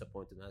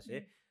disappointed in that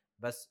shit.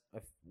 But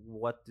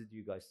what did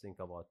you guys think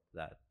about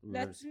that?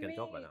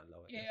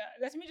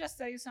 Let me just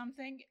tell you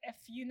something. If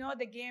you know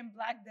the game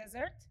Black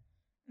Desert,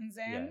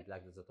 then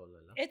Black Desert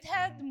Online, it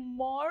had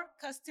more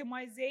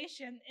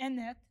customization in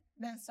it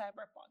than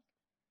Cyberpunk.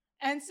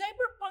 And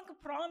Cyberpunk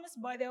promised,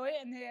 by the way,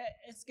 and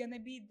it's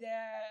gonna be the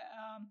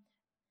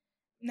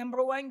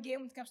 #1 game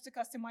when it comes to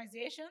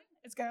customization.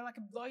 It's gonna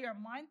blow your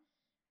mind.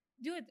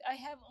 Dude, I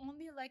have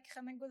only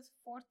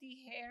 40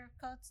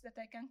 haircuts that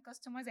I can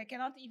customize. I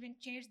cannot even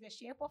change the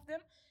shape of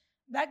them.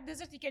 Black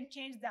Desert, you can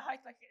change the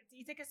height.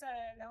 You take a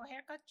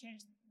haircut,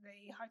 change the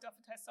height of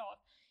it herself.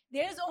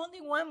 There's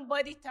only one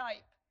body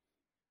type.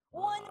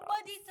 One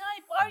body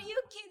type. Are you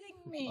kidding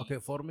me? Okay,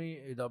 for me,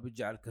 إذا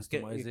بيجي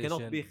customization. You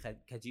cannot be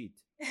كجيد.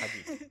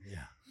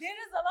 There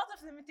is a lot of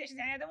limitations.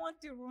 I don't want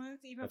to ruin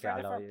it even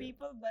further for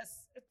people, but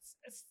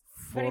it's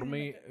for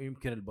me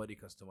يمكن البودي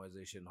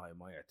customization هاي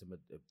ما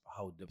يعتمد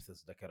how depth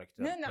is the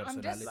character. No,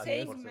 I'm just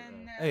saying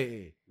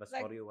اي بس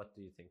for you what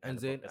do you think?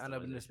 انزين انا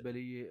بالنسبه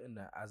لي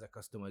انه as a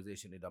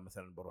customization اذا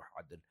مثلا بروح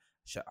اعدل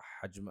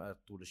حجم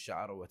طول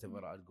الشعر و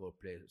whatever I'll go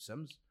play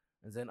Sims.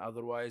 And then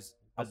otherwise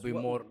I'll be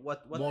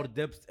more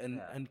depth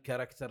and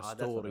character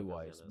story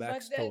wise,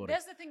 backstory.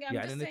 That's the thing I'm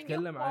just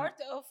saying, part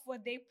of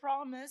what they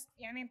promised.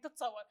 يعني انت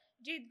تصور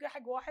جيت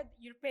حق واحد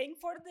you're paying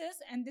for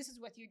this and this is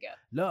what you get.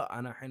 لا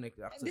أنا الحين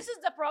this is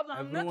the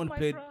problem.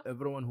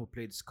 Everyone who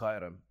played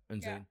Skyrim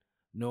and then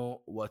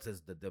know what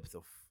is the depth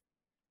of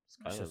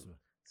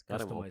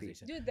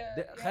customization.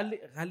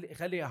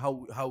 خلي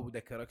how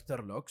the character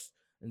looks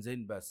and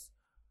then بس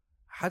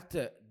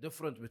حتى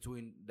different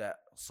between the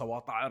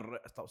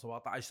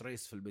 17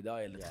 رئيس في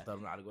البدايه اللي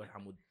تختارون على قول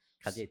حمود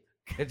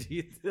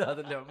كجيت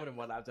هذا اللي عمري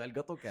ما لعبته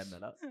القطو كان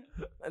لا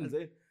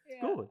انزين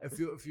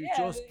if you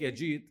chose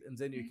كجيت and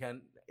then you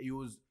can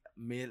use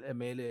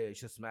melee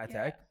شو اسمه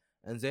attack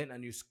and then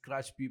and you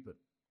scratch people.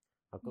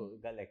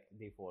 قال لك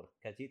دي 4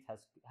 كجيت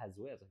has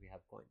wares if you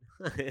have coin.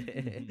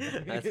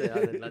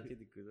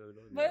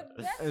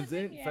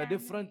 انزين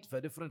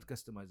فديفرنت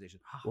customization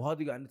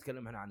وهذه قاعد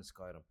نتكلم هنا عن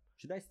سكايرم.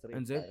 Should I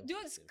stream?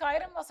 Dude,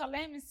 Skyrim وصل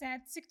لها من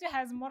سنة 60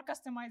 has more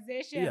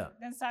customization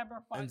than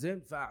Cyberpunk. انزين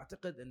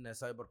فاعتقد ان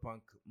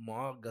سايبربانك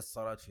ما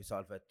قصرت في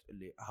سالفة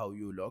اللي how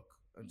you look.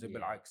 انزين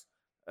بالعكس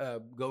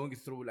going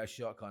through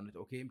الاشياء كانت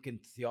اوكي. يمكن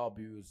ثياب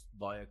يوز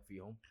ضايق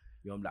فيهم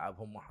يوم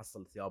لعبهم ما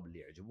حصل الثياب اللي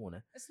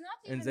يعجبونه. It's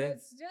not even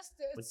it's just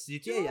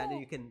GTA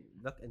يعني you can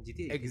look in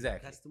GTA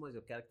exactly customize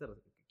your character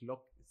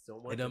look so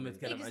much. إذا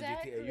بنتكلم عن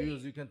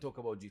GTA you can talk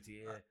about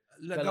GTA.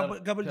 لا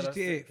قبل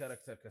GTA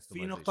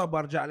في نقطة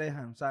برجع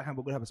عليها صراحة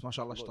بقولها بس ما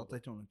شاء الله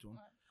اشتطيتون انتم.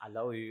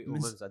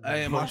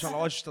 اي ما شاء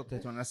الله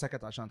اشتطيتون انا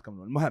سكت عشان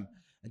تكملون. المهم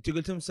انت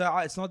قلتم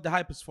ساعة it's not the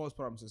hype it's false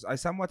promises. I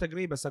somewhat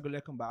agree بس اقول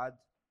لكم بعد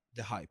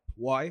the hype.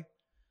 Why؟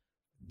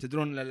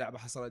 تدرون اللعبة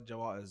حصلت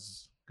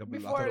جوائز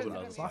قبل لا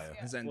تنزل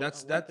صح؟ زين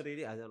that's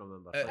really I don't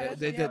remember.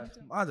 They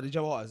did ما ادري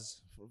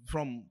جوائز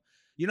from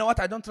you know what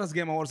I don't trust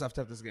Game Awards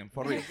after this game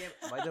for real.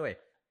 By the way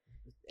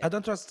I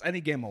don't trust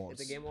any Game Awards.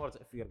 The Game Awards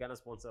if you're gonna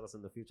sponsor us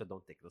in the future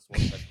don't take this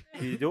one. But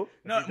you do?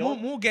 No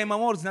مو Game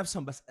Awards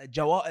نفسهم بس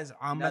جوائز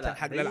عامة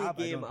حق الألعاب.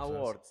 Game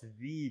Awards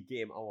the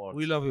Game Awards.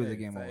 We love you the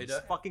Game Awards. It's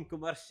fucking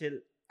commercial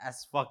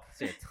as fuck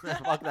shit.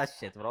 Fuck that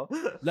shit bro.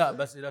 لا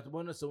بس إذا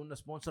تبون نسوي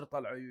سبونسر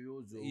طلعوا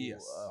يوز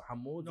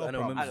وحمود أنا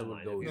وممز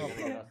والدوي.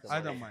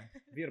 I don't mind.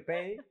 We're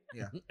paying.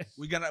 Yeah.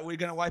 We're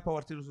gonna wipe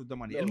our tears with the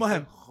money.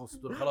 المهم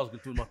خلاص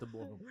قلتوا ما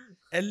تبونهم.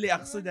 اللي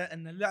أقصده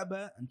إن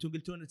اللعبة أنتم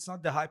قلتون it's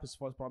not the hype it's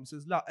false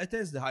promises. لا it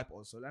is the hype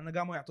also لأن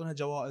قاموا يعطونها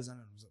جوائز.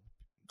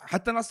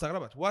 حتى الناس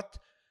استغربت what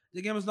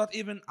the game is not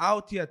even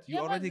out yet you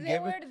already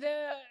gave it.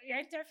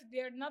 يعني تعرف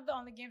they're not the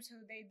only games who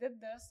they did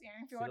this.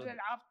 يعني في واحد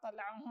الألعاب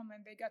طلعوهم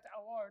and they got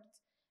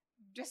awards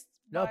just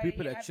no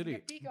people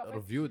actually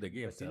review the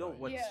game. But you know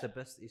what's the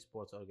best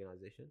esports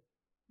organization?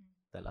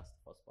 The Last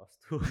of Us Part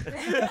 2.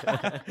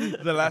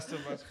 The Last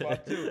of Us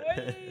Part 2.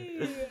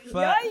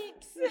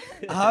 Yikes.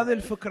 هذه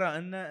الفكرة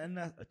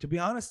إن to be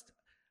honest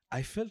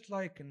I felt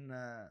like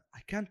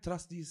I can't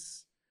trust these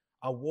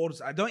awards.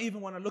 I don't even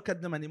want to look at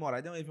them anymore.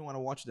 I don't even want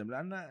to watch them.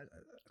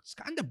 It's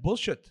kind of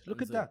bullshit.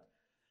 Look at that.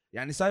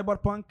 يعني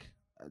Cyberpunk,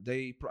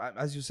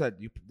 as you said,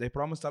 they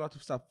promised a lot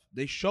of stuff.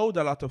 They showed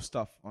a lot of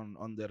stuff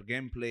on their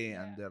gameplay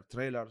and their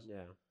trailers.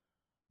 Yeah.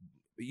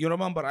 You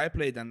remember I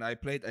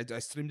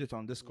streamed it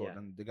on Discord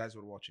and the guys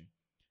were watching.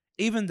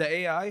 Even the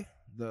AI,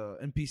 the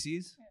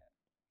NPCs,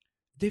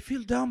 they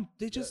feel dumb.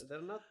 They just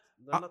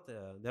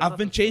I've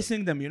been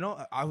chasing them, you know.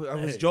 I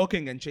was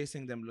joking and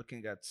chasing them,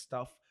 looking at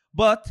stuff.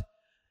 But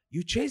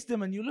you chase them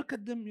and you look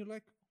at them, you're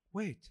like,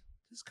 wait,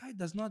 this guy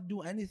does not do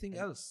anything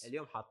else.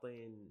 اليوم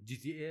حاطين جي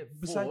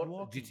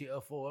تي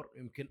اي 4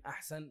 يمكن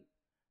احسن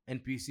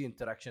NPC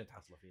interaction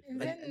تحصل فيه.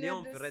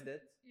 اليوم في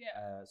ريدت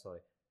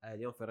سوري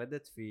اليوم في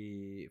ريدت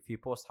في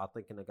بوست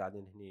حاطين كنا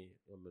قاعدين هني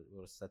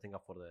يوم setting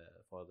up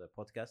for the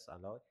podcast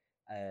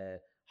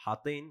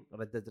حاطين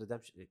Red Dead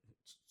Redemption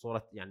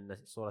صورة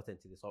يعني صورتين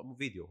كذي مو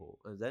فيديو هو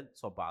زين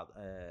صوب بعض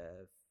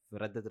في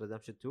Red Dead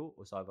Redemption 2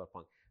 وسايبر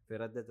بانك. في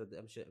Red Dead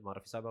Redemption مرة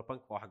في سايبر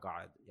بانك واحد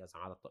قاعد يازن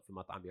على في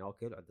مطعم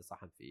ياكل وعنده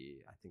صحن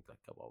في I think like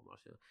كباب ما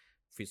شنو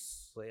في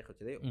صيخ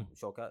وكذي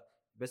وشوكة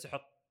بس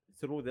يحط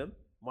through them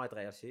ما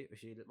يتغير شيء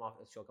وشيء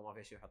ما الشوكة ما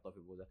فيها شيء يحطه في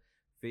بوله.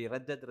 في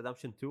Red Dead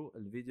Redemption 2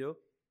 الفيديو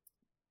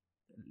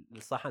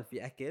الصحن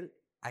في أكل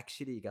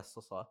actually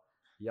يقصصه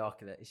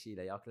ياكله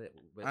يشيله ياكله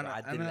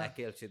ويعدل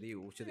الاكل كذي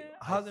وكذي.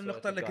 هذه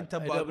النقطه اللي كنت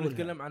ابغى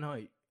اتكلم عن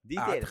هاي.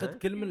 اعتقد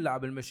كل من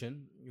لعب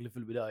المشن اللي في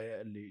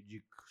البدايه اللي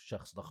يجيك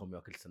شخص ضخم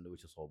ياكل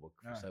سندويش صوبك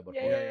في سايبر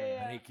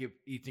بانك and he keep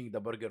eating the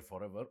burger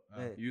forever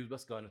يوز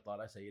بس كان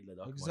يطالع سيد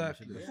له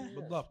ذاك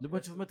بالضبط. نبغى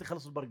نشوف متى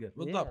يخلص البرجر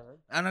بالضبط.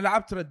 انا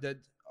لعبت Red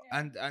Dead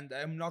and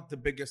I'm not the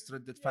biggest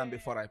Red Dead fan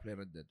before I play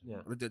Red Dead.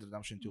 Red Dead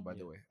Redemption 2 by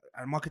the way.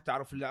 انا ما كنت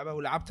اعرف اللعبه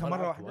ولعبتها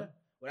مره واحده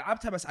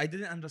ولعبتها بس I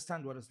didn't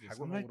understand what is this.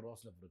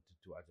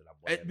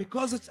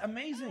 Because it's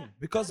amazing.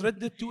 Because Red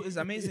Dead 2 is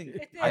amazing.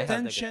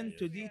 Attention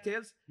to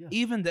details.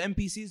 Even the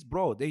NPCs,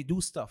 bro, they do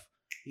stuff.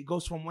 He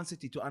goes from one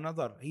city to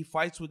another. He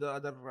fights with the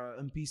other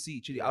NPC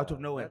out of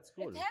nowhere. That's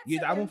cool.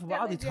 يدعمون في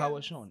بعض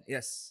يتهاوشون.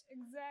 Yes.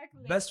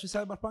 Exactly. بس في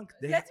Cyberpunk.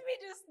 Let me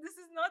just. This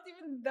is not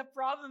even the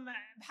problem.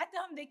 حتى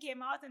هم they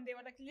came out and they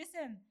were like,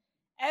 listen.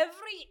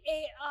 Every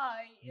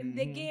AI in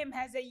the game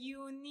has a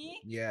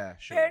unique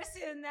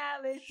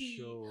personality.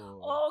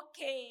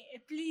 Okay,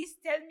 please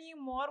tell me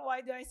more. Why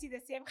do I see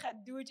the same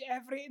Khadouj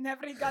in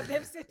every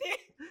goddamn city?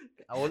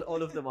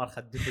 all of them are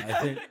Khadouj.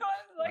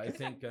 I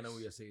think أنا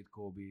ويا سيد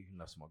كوبي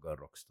نفس ما قال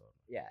Rockstar.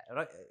 Yeah,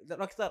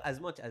 Rockstar as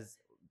much as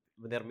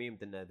they're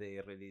memed and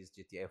they released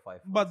GTA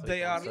 5. But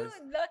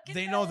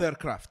they know their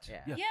craft.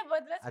 Yeah,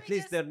 but at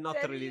least they're not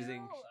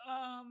releasing.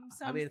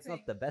 I mean, it's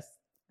not the best.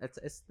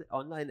 It's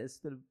online is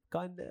still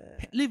kind of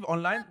leave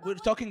online.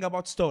 We're talking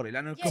about story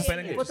لأنه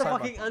comparing it. What the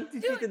fucking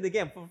anti-cheat in the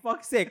game for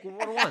fuck's sake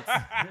for once.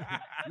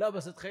 لا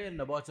بس تخيل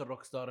إن باكر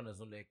روكستار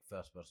ينزلون لك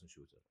first person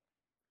shooter.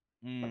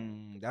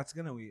 That's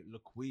gonna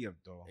look weird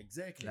though.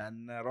 Exactly.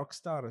 لأن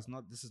Rockstar is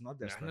not. This is not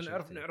their specialty.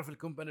 احنا نعرف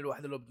الكومباني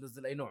الواحدة اللي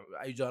بتنزل أي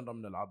نوع أي جانرا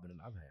من الألعاب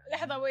بنلعبها يعني.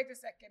 لحظة wait a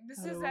second.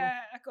 This is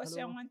a question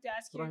I want to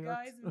ask you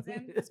guys and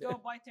then let's go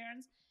by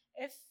turns.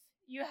 If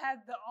you had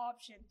the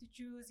option to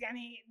choose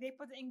يعني they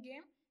put in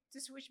game to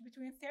switch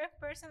between third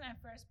person and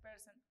first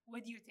person,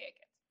 would you take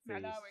it?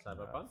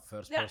 Cyberpunk?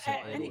 First person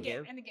any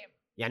game.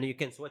 يعني you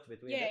can switch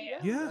between them?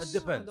 Yes. It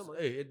depends.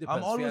 It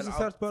depends. I'm always a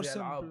third person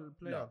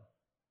player.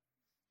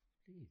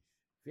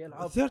 في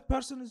ألعاب third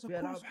person is في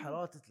ألعاب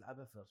حالات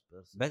تلعبها first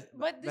person.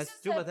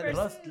 بس شو مثلا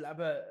راس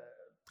تلعبها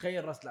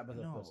تخيل راس تلعبها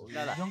third person.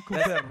 لا don't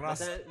compare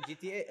راس. مثلا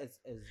GTA is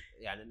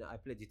يعني I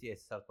play GTA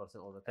third person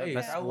all the time.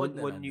 بس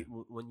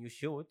when you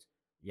shoot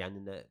يعني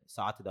إن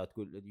ساعات إذا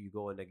تقول you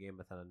go in a game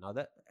مثلا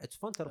هذا it's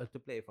fun to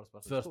play first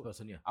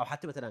person yeah. أو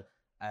حتى مثلا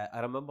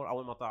I remember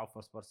أول ما طلعوا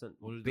first person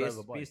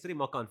PS3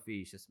 ما كان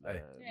فيه شو اسمه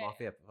ما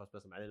فيها first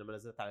person بعدين لما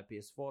نزلت على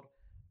PS4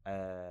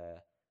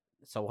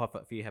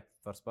 سووها فيها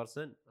first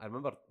person. I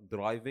remember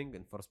driving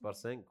in first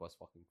person was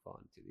fucking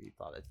fun تدي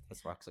طالع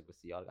تحس روحك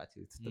بالسيارة قاعد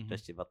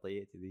تمشي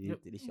بطيء تدي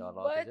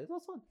الإشارات it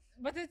was fun.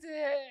 But it's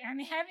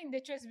يعني having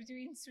the choice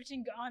between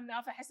switching on and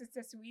off أحس it's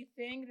a sweet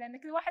thing لأن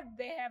كل واحد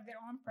they have their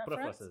own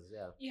preferences.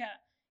 Yeah.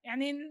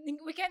 يعني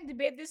we can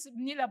debate this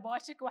بنيلة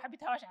باشك واحد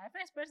بيتهاوش على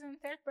first person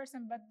third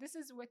person but this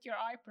is what your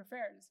eye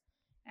prefers.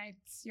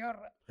 It's your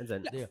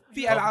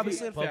في ألعاب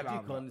يصير في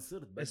ألعاب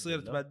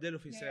يصير تبدل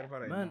وفي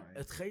سيرفر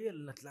مان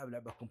تخيل إنك تلعب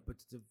لعبة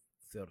competitive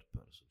third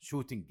person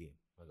shooting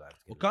game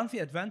وكان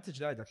في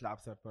advantage لا إذا تلعب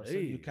third person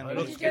you can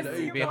look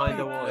behind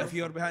the wall. if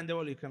you're behind the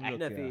wall you can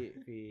look. إحنا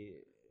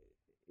في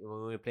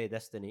when we play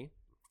Destiny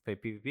في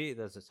PvP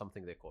there's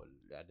something they call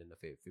يعني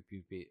في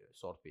PvP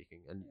sword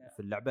picking and في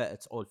اللعبة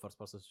it's all first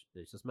person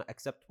اسمه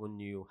except when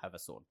you have a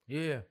sword.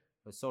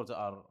 The swords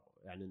are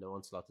يعني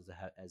one slot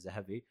as a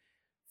heavy.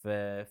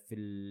 في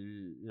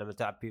لما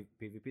تلعب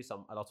PvP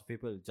a lot of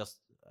people just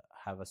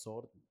have a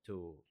sword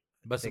to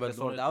بس take the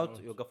sword out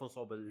يوقفون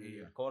صوب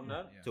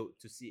الكورنر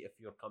to see if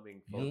you're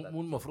coming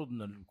مو المفروض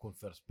انه يكون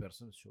first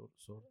person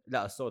sword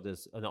لا sword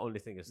is the only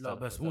thing is لا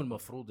بس مو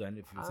المفروض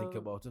يعني if you think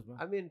about it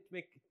I mean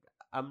make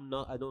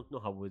I don't know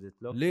how would it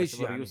look. ليش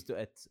we're يعني؟ used to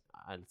it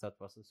on third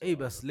person. اي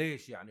بس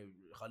ليش يعني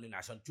خلينا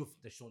عشان تشوف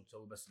انت شلون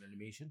تسوي بس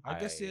الانيميشن. I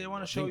guess they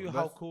want to show you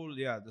how cool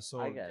the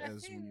sword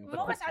is when you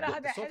مو بس على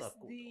هذا احس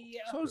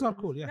swords are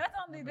cool. not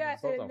only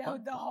that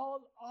the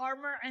whole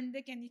armor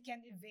عندك and you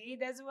can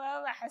evade as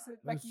well. احس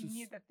like you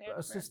need the third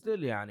بس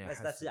still يعني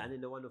بس that's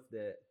يعني one of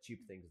the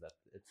cheap things that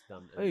it's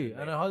done.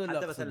 اي انا هذا اللي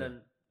حتى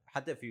مثلا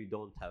حتى if you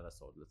don't have a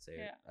sword, let's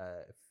say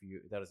if you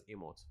there is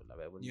emotes في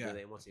اللعبة when you do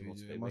the emotes they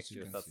make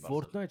you third person.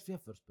 Fortnite فيها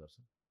first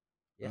person.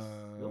 Yes.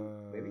 No,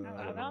 maybe. I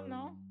don't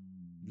know.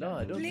 No,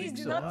 I don't Please think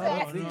do so. not I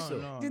don't think so.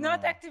 do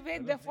not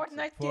activate the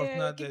Fortnite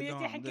community.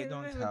 they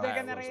don't they're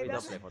gonna we raid don't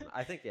us. play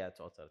Fortnite. I think yeah,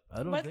 it's also. I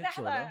don't But think so.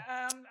 لحظة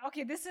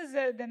okay this is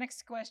the next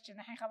question.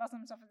 الحين خلصنا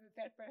من صفحة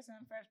third person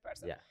and first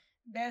person. Yeah.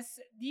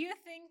 بس do you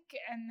think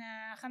and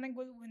خلينا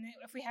نقول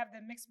if we have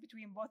the mix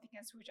between both you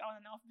can switch on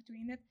and off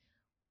between it.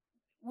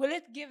 Will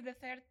it give the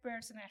third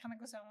person يعني خلينا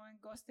نقول someone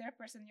goes third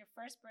person your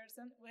first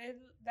person will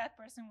that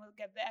person will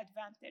get the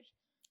advantage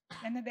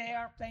لأن they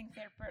are playing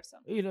third person.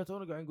 إيه لا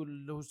تونا قاعد نقول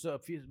اللي هو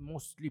في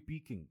mostly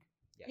peeking.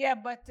 Yeah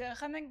but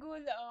خلينا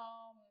نقول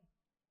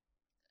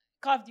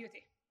Call of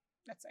Duty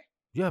let's say.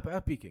 Yeah,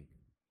 peeking.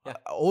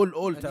 all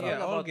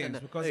games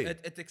because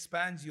it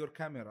expands your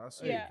camera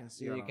so you can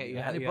see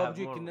يعني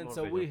PUBG كنا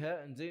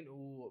نسويها انزين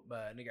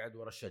ونقعد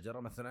ورا الشجره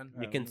مثلا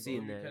you can see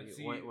where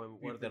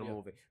they're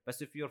moving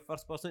بس if you're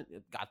first person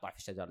قاعد طالع في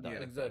الشجره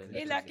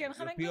إيه لكن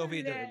خلينا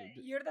نقول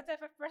you're the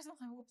type of person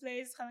who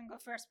plays خلينا نقول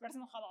first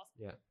person وخلاص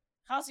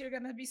خلاص you're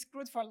gonna be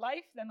screwed for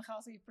life لأن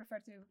خلاص you prefer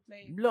to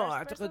play لا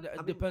أعتقد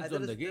it depends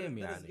on the game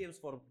يعني. There's games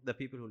for the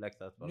people who like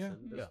that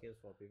person. There's games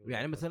for people.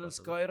 يعني مثلا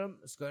سكايرم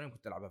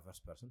كنت ألعبها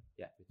first person.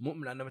 مو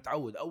لأنه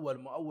متعود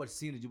أول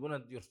سين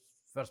يجيبونه your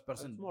first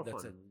person.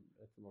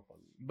 It's more fun.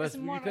 بس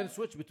you can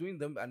switch between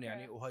them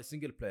يعني وهاي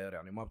single player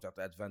يعني ما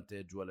بتعطي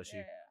advantage ولا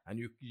شيء. And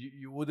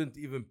you wouldn't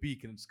even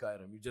peek in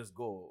Skyrim. You just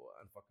go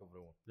and fuck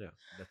everyone. Yeah,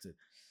 that's it.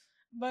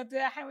 But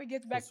how we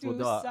get back to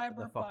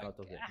Cyberpunk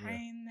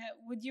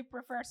would you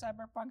prefer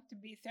Cyberpunk to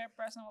be third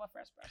person or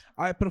first person?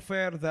 I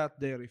prefer that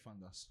they refund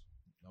us.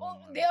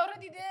 They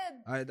already did.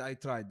 I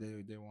tried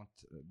they won't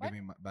give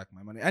me back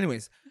my money.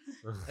 Anyways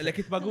اللي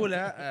كنت بقوله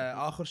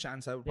آخر شيء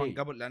عن Cyberpunk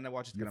قبل لأنه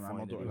واجد تكلم عن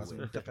الموضوع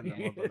لازم ننتقل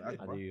للموضوع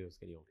الأكبر.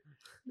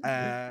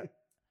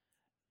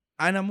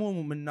 أنا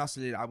مو من الناس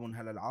اللي يلعبون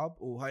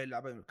هالألعاب وهاي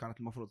اللعبة كانت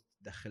المفروض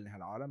تدخلني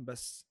هالعالم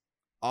بس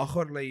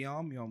آخر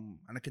الأيام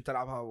يوم أنا كنت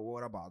ألعبها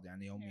ورا بعض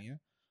يعني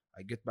يومية.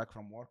 I get back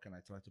from work and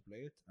I try to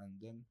play it and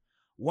then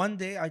one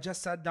day I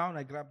just sat down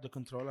I grabbed the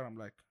controller I'm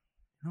like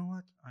you know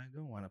what I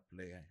don't want to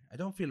play I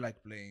don't feel like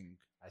playing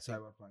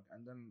Cyberpunk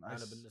and then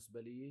أنا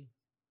بالنسبة لي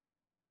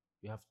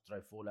you have to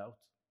try Fallout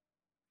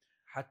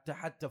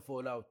حتى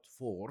Fallout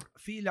 4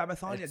 في لعبة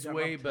ثانية it's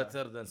way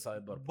better than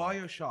Cyberpunk.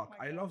 BioShock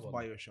I loved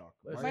BioShock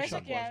was nice.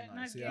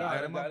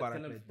 I remember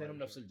الاثنين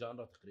نفس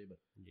الجانرا تقريبا.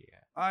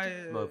 I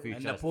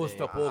post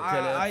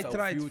apocalypse I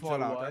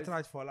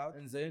tried Fallout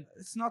انزين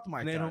it's not my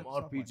اثنينهم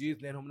RPG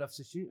اثنينهم نفس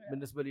الشيء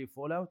بالنسبة لي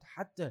Fallout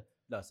حتى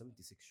لا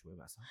 76 شوي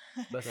مع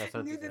بس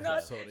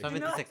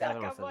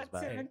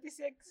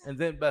 76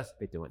 انزين بس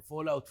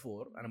Fallout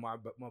 4 انا ما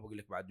بقول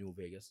لك بعد نيو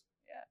فيغاس.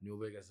 نيو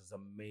فيغاس is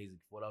amazing.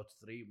 Fallout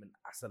 3 من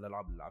احسن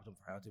الالعاب اللي لعبتهم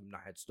في حياتي من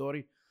ناحيه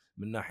ستوري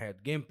من ناحيه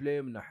جيم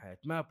بلاي من ناحيه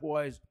ماب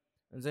وايز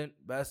انزين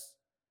بس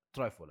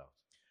تراي Fallout.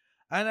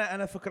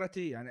 انا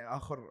فكرتي يعني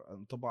اخر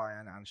انطباع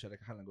يعني عن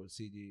شركه خلينا نقول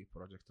CD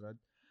Projekt Red.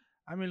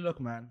 I mean look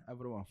man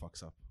everyone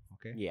fucks up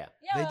okay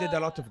they did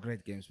a lot of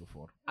great games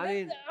before. I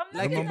mean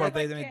remember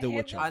they made The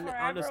Witcher.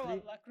 Honestly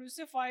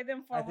crucify them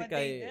for what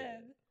they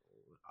did.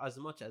 As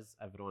much as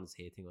everyone is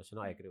hating us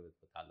I agree with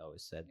what Allah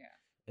always said.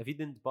 If you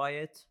didn't buy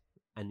it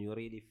and you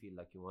really feel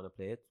like you want to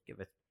play it give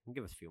it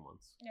a few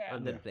months and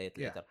then play it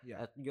later.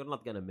 You're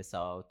not gonna miss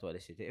out or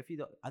shit. If you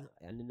don't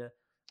and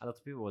a lot of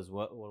people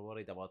were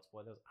worried about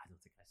spoilers. I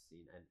don't think I've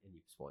seen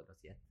any spoilers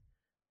yet.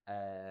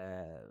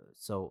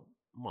 So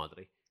ما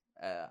أدري.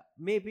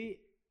 Maybe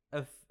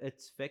if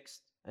it's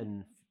fixed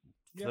in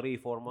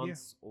 3-4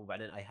 months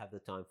وبعدين I have the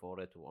time for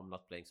it and I'm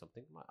not playing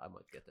something I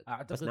might get it.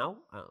 But now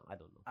I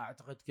don't know.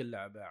 أعتقد كل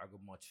لعبة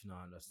عقب ما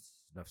شفناها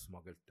نفس ما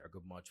قلت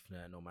عقب ما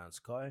شفنا No Man's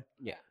Sky.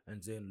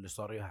 إنزين اللي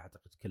صار فيها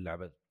أعتقد كل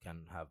لعبة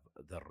can have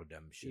the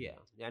redemption.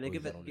 يعني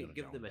give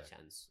them a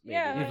chance.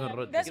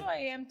 That's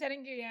why I'm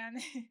telling you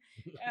يعني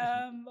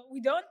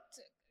we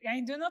don't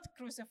يعني do not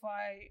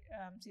crucify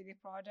CD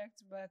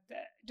Projekt but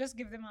just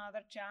give them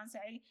another chance.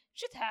 يعني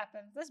shit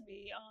happens. Let's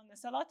be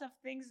honest. A lot of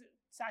things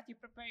that you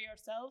prepare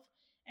yourself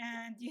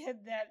and you hit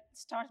the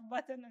start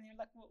button and you're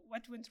like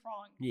what went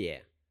wrong.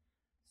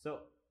 So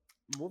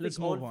moving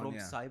on from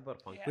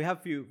Cyberpunk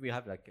we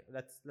have like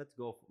let's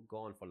go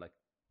on for like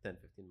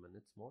 10-15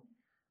 minutes more.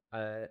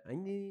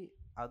 Any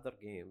other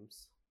games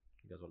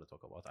you guys want to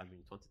talk about? I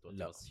mean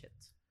 2020 was shit.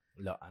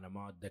 لا انا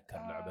ما اتذكر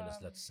لعبه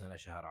نزلت السنه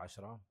شهر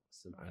 10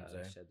 زين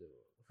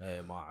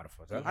ما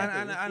اعرف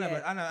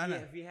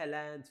انا فيها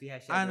لاند فيها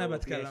شادو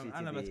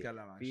انا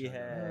بتكلم عن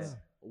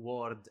فيها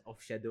وورد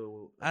اوف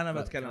شادو انا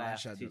بتكلم عن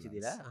شادو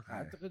لا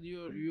اعتقد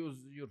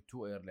يور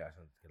تو ايرلي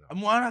عشان تتكلم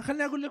مو انا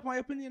خليني اقول لك ماي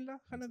اوبينيون لا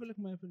خليني اقول لك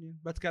ماي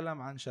اوبينيون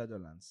بتكلم عن شادو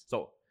لاندز so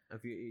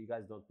if you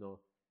guys don't know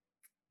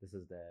this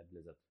is the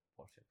Blizzard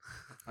portion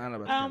انا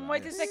بتكلم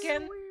wait a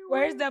second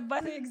where's the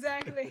button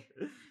exactly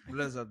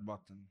Blizzard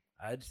button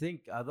I think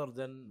other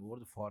than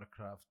World of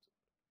Warcraft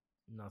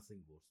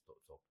nothing was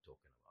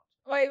talking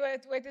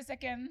about wait a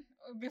second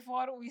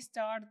before we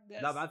start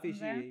this لا بعد في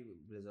شيء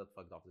Blizzard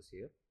fucked up this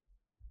year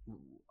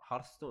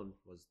Hearthstone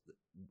was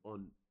on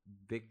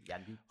big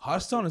يعني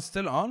Hearthstone is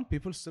still on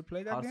people still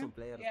play that Hearthstone game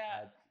players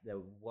had the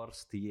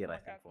worst year I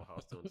think for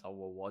Hearthstone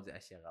سووا وايد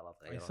اشياء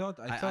غلط I thought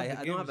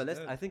I don't have a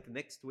list I think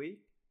next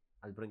week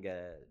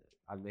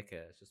I'll make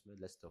a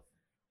list of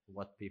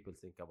what people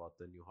think about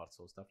the new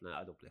Hearthstone stuff no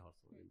I don't play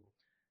Hearthstone anymore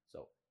so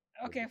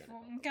okay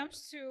when it comes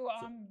to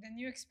the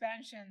new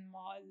expansion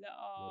mod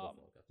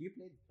you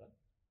played it right?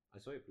 I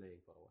saw you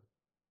playing for a while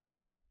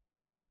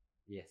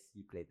yes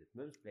you played it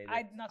Mims played it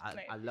I did not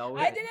play it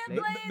I didn't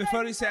play it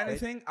before you say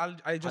anything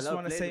I just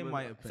want to say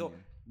my opinion so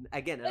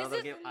again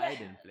another game I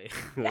didn't play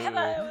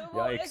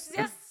it's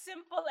just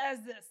simple as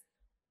this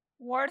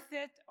worth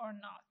it or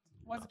not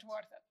was it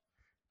worth it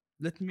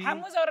let me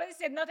Hamouz already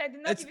said not I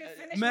did not even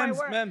finish my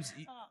work Mems,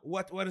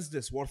 what is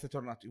this worth it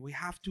or not we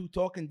have to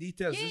talk in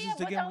details this is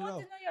the game I want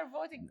to know your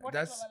voting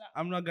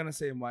I'm not gonna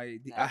say my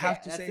I have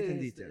to say it in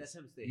details let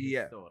him say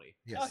his story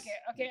yes.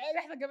 okay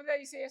لحظة قبل لا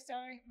you say your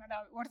story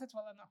worth it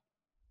ولا no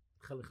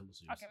خلي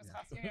يخلص okay بس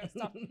خلاص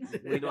stop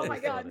we know oh my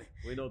god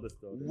we know the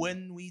story when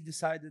we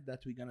decided that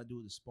we're gonna do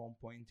the spawn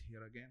point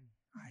here again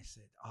I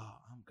said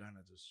I'm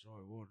gonna destroy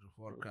World of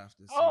Warcraft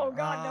this oh year.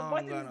 god the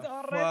buttons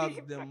already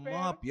fuck them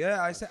up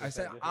yeah I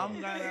said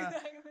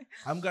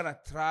I'm gonna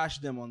trash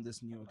them on this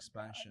new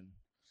expansion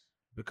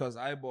because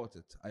I bought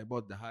it I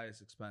bought the highest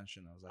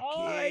expansion I was like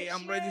okay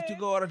I'm ready to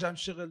go رجع من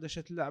الشغل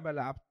دشيت اللعبة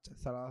لعبت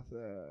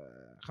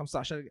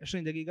 15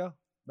 20 دقيقة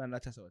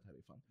بعدين سويتها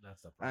ريفند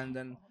and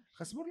then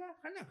خصبر لا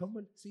خليني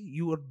اكمل see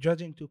you were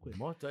judging too quick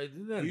What I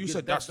didn't you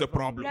said that's the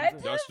problem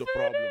that's the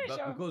problem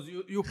because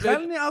you played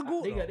خلني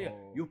اقول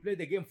you played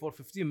the game for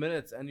 15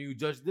 minutes and you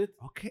judged it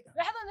okay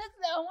لحظة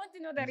I want to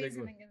know the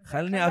reasoning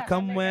خلني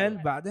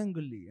اكمل بعدين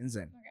قل لي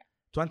انزين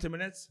 20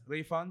 minutes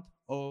refund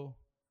or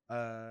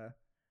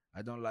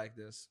I don't like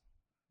this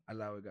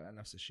allow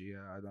نفس الشيء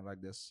I don't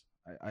like this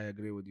I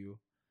agree with you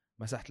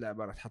مسحت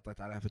لعبة رحت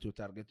حطيت عليها فتو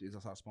تارجت اذا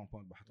صار سبون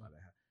بوينت بحط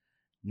عليها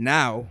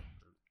now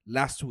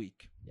last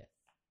week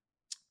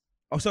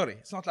oh sorry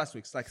it's not last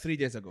week it's like 3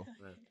 days ago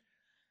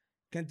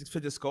كنت في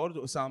ديسكورد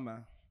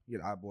وأسامة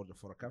يلعب وورد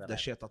اوف ووركرافت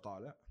دشيت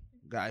طالع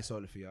قاعد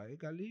يسولف وياي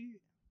قال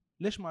لي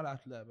ليش ما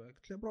لعبت لعبة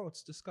قلت له bro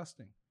it's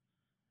disgusting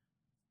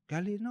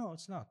قال لي no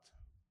it's not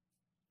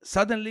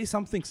suddenly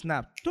something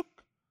snapped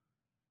took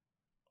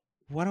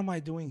what am I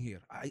doing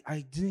here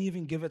I didn't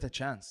even give it a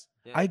chance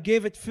I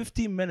gave it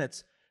 15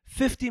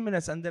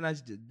 minutes and then I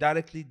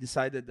directly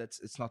decided that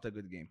it's not a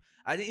good game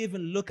I didn't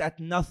even look at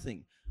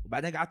nothing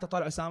وبعدين قعدت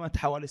اطالع اسامه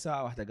حوالي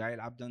ساعه واحده قاعد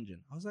يلعب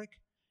دنجن I was like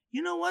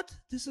you know what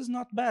this is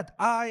not bad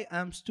I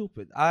am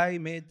stupid I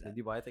made did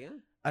you buy it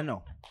again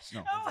no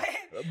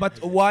but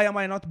why am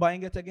I not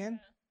buying it again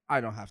I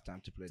don't have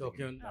time to play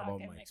talking about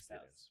my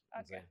experience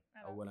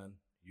اولا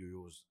you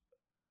use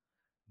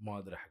ما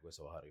ادري حق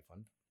اسويها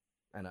ريفند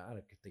انا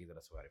كنت اقدر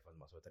اسوي ريفند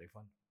ما سويت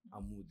ريفند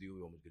عمود ديو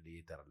يوم تقول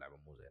لي ترى اللعبه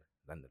مو زينه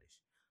لان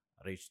ليش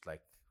reached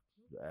like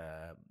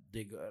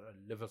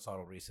levels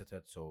are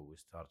resetted so we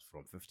start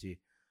from 50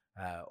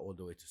 all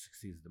the way to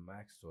 60 is the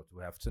max so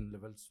we have 10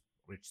 levels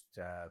reached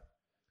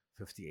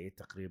 58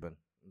 تقريبا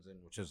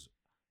which is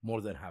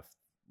more than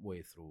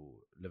halfway through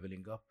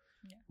leveling up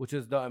which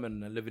is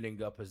دائما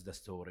leveling up is the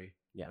story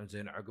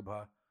زين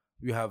عقبها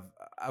you have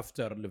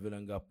after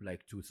leveling up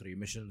like 2-3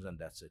 missions and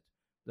that's it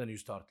then you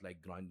start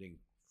like grinding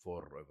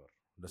forever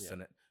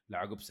للسنة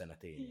لعقب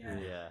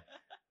سنتين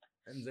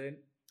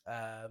زين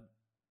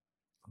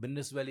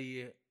بالنسبة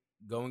لي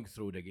going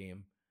through the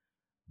game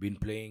been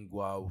playing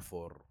WoW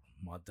for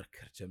ما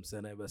أتذكر كم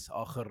سنة بس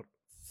آخر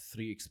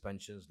 3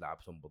 expansions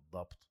لعبتهم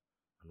بالضبط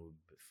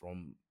from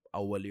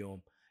أول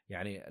يوم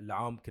يعني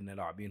العام كنا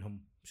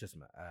لاعبينهم شو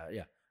اسمه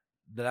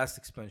the last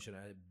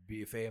expansion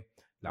BFA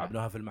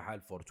لعبناها في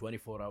المحل for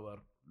 24 hour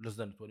less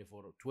than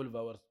 12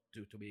 hours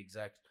to be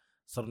exact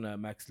صرنا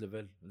max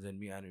level زين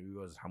مي أنا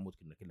ويوز حمود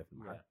كنا كله في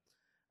المحل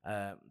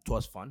it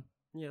was fun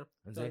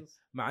زين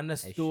مع أن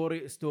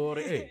ستوري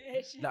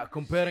إيه لا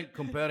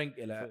comparing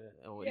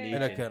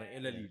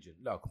إلى ليجن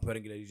لا comparing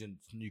إلى ليجن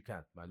you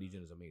can't ما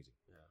ليجن is amazing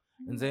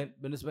زين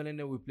بالنسبة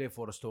لنا we play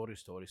for a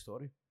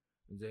story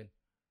زين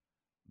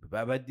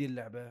ببدي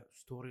اللعبة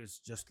story is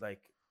just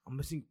like I'm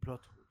missing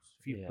plot holes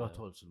في plot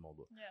holes في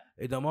الموضوع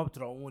إذا ما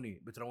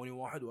بتراوني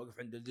واحد واقف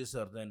عند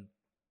الجسر then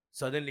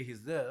suddenly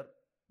he's there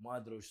ما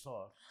أدري وش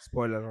صار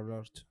spoiler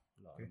alert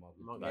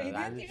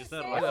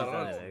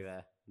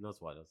no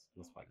spoilers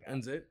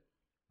انزين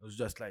it was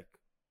just like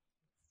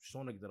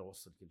شلون اقدر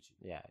اوصل كل شيء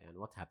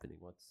يعني what happening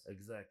what's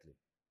exactly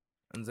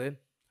انزين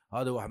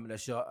هذا واحد من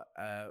الاشياء.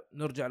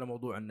 نرجع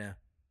لموضوع انه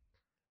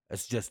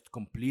it's just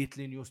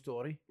completely new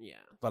story.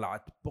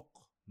 طلعت بق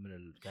من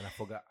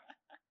الكنف وقع.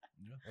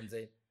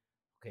 انزين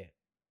اوكي.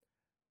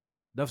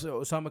 نفس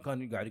اسامه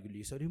كان قاعد يقول لي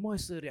يسوي ما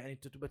يصير يعني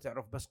انت تبى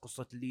تعرف بس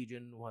قصه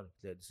الليجن وهذا.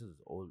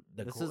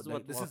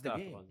 this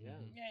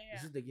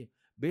is the game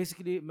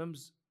basically.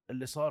 ممز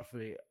اللي صار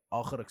في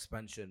اخر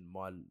اكسبانشن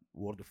مال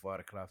وورد اوف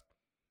فايركرافت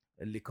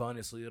اللي كان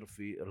يصير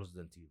في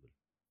ريزيدنت ايفل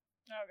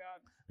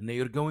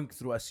انه you're going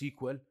through a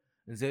sequel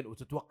زين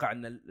وتتوقع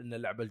ان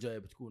اللعبه الجايه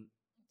بتكون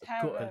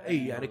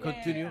اي يعني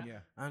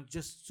continue and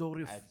just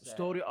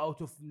story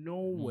out of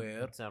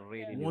nowhere. It's a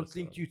really won't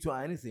link you to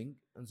anything.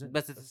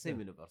 But it's the same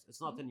universe.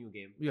 It's not a new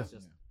game. It's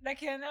just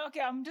like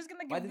okay, I'm just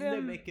gonna give them. Why didn't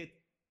they make it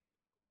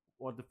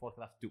World of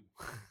Warcraft 2?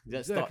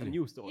 Just start a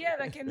new story. Yeah,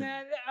 like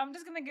I'm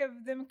just gonna give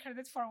them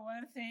credit for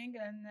one thing,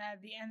 and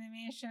the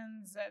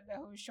animations, the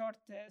short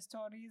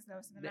stories,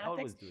 those cinematics. They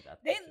always do that.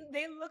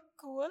 They look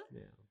cool.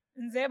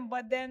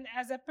 But then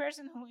as a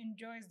person who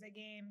enjoys the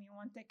game, you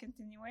want a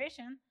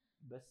continuation.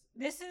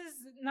 This is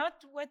not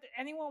what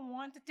anyone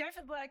wanted.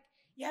 Like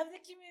you have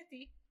the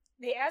community,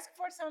 they ask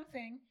for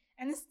something,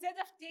 and instead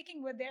of taking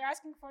what they're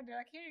asking for,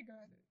 they're like, here you go,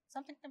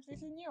 something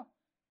completely new.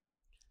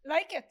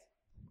 Like it.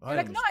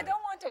 Like no, I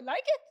don't want to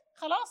like it.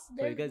 خلاص.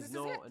 So you guys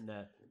know,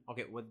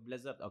 okay, with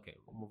Blizzard. Okay,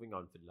 moving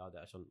on to هذا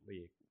عشان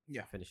we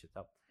finish it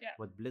up.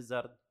 With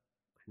Blizzard,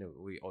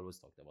 we always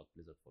talked about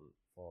Blizzard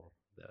for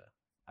the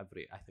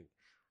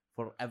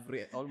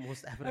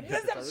almost every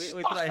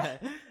we try.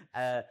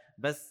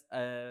 But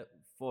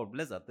for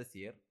Blizzard this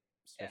year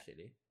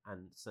especially,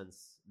 and since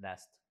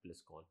last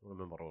BlizzCon,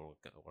 remember we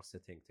were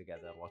sitting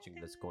together watching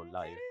BlizzCon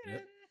live.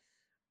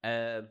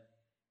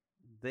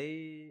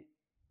 They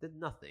did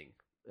nothing.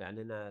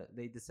 يعني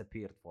they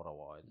disappeared for a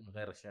while.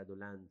 غير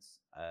Shadowlands,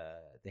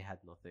 they had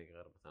nothing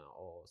غير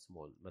مثلا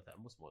small مثلا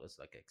مو small, it's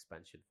like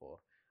expansion for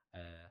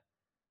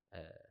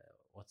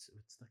what's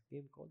the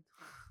game called?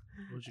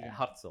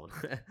 Hearthstone.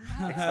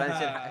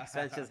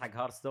 expansions حق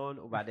Hearthstone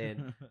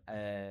وبعدين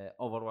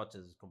Overwatch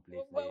is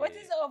completely. What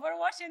is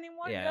Overwatch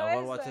anymore? Yeah,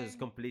 Overwatch is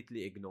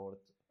completely ignored.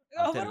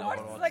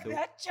 Overwatch is like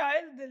that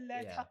child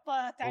اللي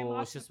تحطه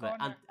تايم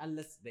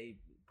unless they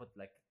put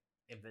like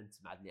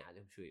events معدني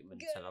عليهم شوي من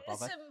سنة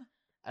طافت.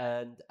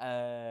 And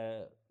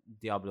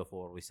Diablo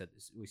 4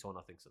 we saw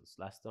nothing since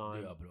last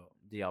time.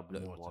 Diablo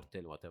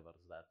Immortal whatever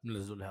is that.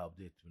 نزلوا لها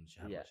ابديت من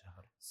شهر.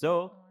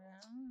 So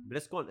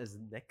BlizzCon is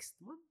next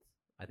month,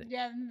 I think.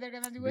 Yeah, they're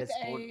gonna do it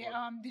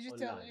a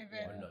digital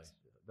event.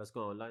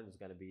 BlizzCon Online is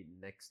gonna be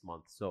next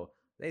month. So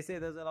they say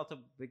there's a lot of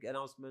big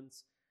announcements.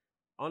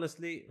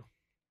 Honestly,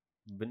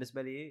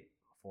 بالنسبة لي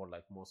for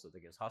like most of the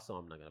games, Hearthstone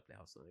I'm not gonna play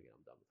Hearthstone again.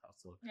 I'm done with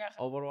Hearthstone.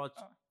 Overwatch.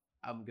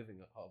 I'm giving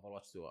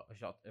Overwatch 2 a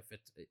shot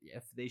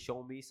if they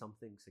show me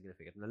something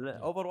significant.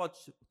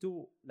 Overwatch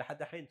 2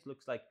 لحد الحين it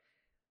looks like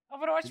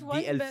Overwatch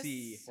 1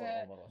 DLC for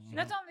Overwatch.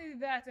 Not only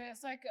that,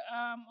 it's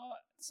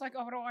like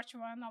Overwatch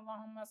 1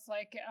 اللهم it's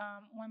like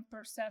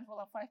 1%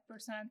 ولا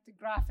 5%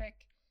 graphic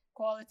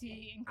quality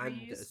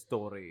increase and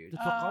story.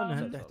 تتوقع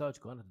انها تحتاج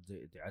كانت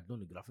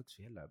يعدلون الجرافيكس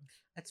فيها اللعبه؟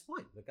 It's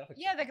fine. The graphics.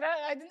 Yeah, the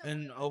graphics. I didn't.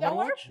 In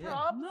Overwatch,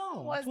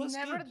 was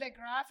never good. The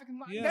graphic.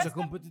 Yeah, it's a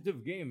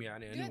competitive game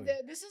يعني.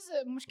 Dude, this is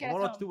مشكلة.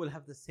 Overwatch 2 will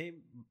have the same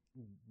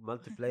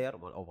multiplayer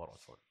on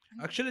Overwatch 1.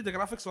 Actually, the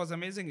graphics was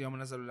amazing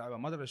يوم نزلوا اللعبة.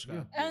 ما أدري إيش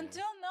كان.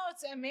 Until now,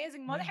 it's amazing.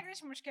 ما أدري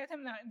حاجة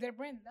مشكلتهم their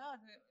brain. لا,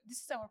 this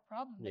is our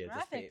problem. The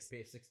graphics. Just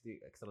pay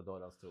 $60 extra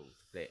to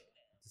play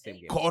the same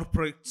game.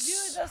 Corporates.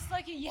 Dude, that's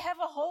like you have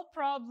a whole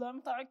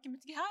problem. طبعا كم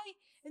هاي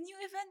a new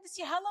event this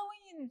year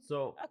Halloween. So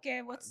okay,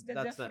 what's the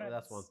difference?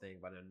 That's one thing,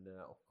 but then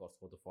of course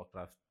for the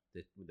Warcraft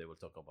they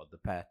will talk about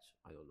the patch.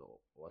 I don't know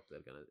what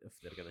if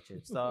they're gonna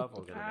change stuff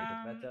or gonna make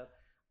it better.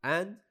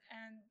 And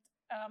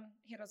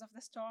Heroes of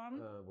the Storm.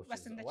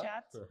 What's in the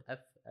chat?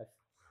 F.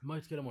 ما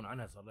يتكلمون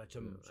عنها صار لها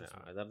كم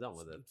they're done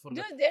with it.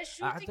 Dude, they're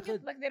shooting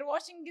it like they're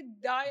watching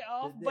it die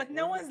off, but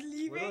no one's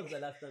leaving. When was the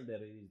last time they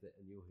released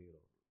a new hero?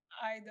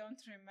 I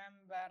don't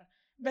remember.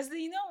 But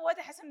you know what?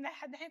 أحس إن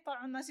لحد الحين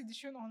طلعوا الناس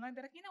يدشون online.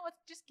 They're like, you know what?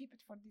 Just keep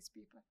it for these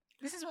people.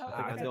 This is what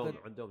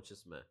عندهم شو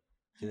اسمه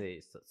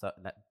كذي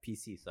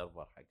PC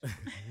server حق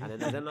يعني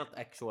they're not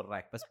actual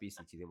rack بس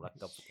PC كذي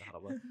مركب في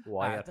الكهرباء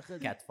واير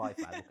كات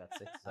 5 على كات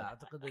 6.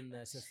 أعتقد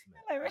إن شو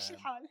اسمه الله يمشي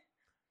الحال.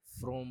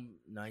 From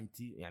 90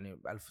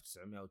 يعني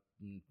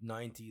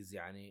 1990s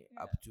يعني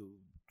up to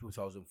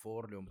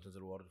 2004 يوم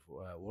تنزل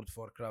World of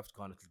Warcraft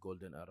كانت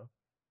الجولدن ايرا.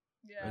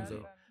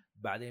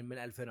 بعدين من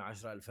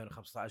 2010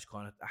 2015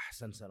 كانت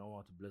احسن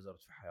سنوات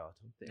بليزرد في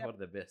حياتهم. They were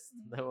the best.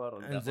 They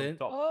were انزين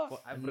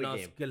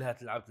الناس كلها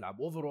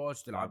تلعب اوفر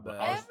تلعب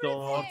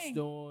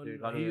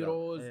هارتستون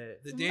هيروز.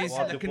 The days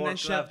اللي كنا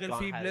نشغل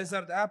فيه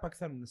بليزرد اب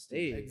اكثر من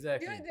ستيم. ايه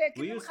exactly.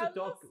 We used to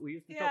talk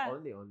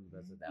only on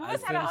Blizzard.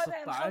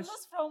 2016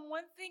 from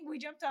one thing we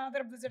jumped to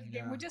another Blizzard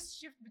game. We just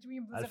shift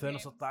between Blizzard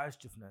 2016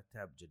 شفنا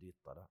تاب جديد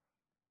طلع.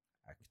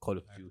 Call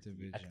of Duty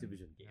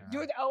Activision game.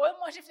 Dude, أول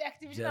ما شفت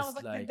Activision I was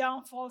like the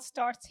downfall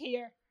starts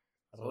here.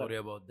 Sorry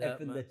about that.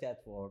 F in the chat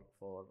for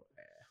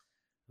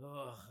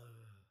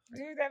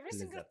dude every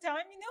single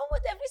time you know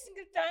what every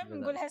single time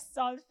نقول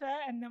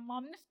هالسالفة إنه ما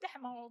بنفتح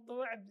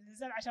موضوع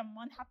بليزر عشان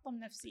ما نحطم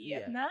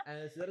نفسيتنا.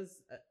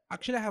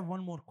 Actually I have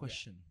one more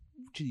question.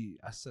 جي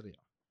السريع.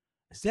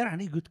 Is there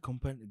any good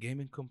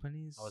gaming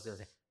companies? I was gonna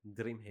say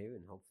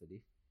Dreamhaven,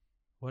 hopefully.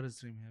 What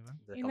is Dreamhaven?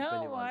 You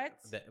know what?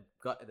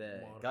 The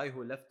guy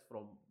who left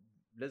from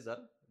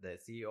Blizzard, the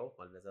CEO of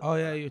Blizzard. Oh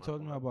yeah, you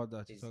told me about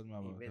that. He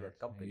made that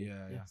company.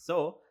 Yeah. So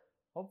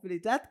hopefully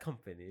that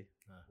company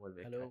will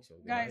make actual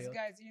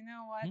guys, you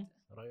know what?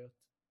 Riot.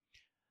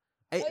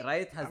 Hey,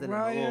 Riot has an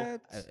MMO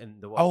in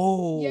the world.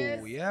 Oh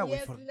yeah, we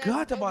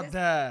forgot about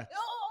that.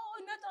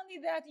 Not only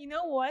that, you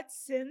know what?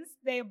 Since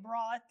they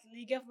brought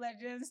League of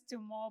Legends to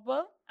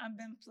mobile, I've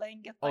been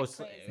playing it like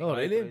crazy. Oh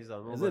really?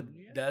 Is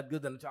it that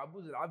good? أنا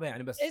تعبوز ألعبها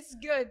يعني بس. It's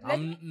good.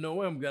 No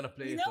way I'm gonna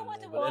play it. You know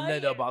what? إلا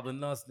إذا بعض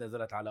الناس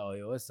نزلت على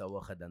iOS أو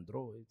أخذ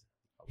أندرويد.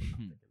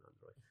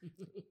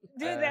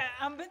 Dude,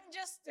 I've been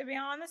just to be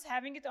honest,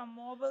 having it on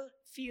mobile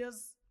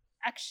feels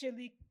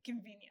actually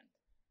convenient.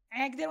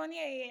 يعني أقدر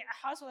وأني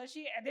أحصل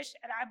شيء أدش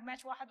ألعب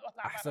ماتش واحد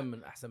وأطلع.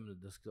 أحسن من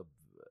الديسكتوب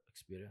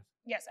experience.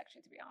 Yes,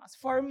 actually, to be honest,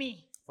 for me.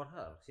 For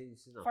her,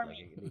 she's not for like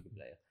a league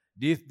player.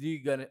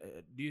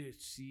 Do you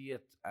see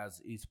it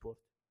as e-sport?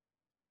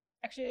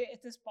 Actually,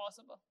 it is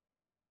possible.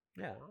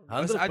 Yeah,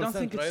 I don't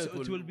think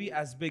it will be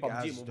as big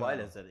PUBG as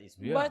Mobile as an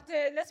e-sport. Yeah. But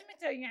let me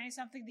tell you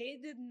something. They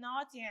did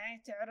not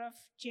تعرف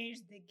change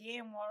the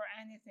game or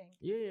anything.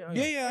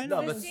 Yeah. No,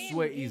 but it's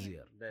way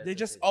easier. They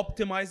just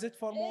optimize it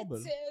for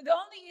mobile. The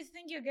only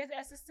thing you get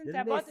assistant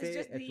about is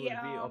just it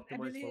will be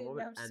optimized for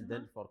mobile and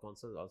then for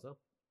console also.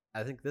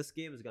 I think this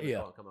game is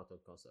gonna come out on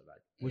console,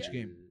 right? Which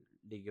game?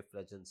 League of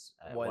Legends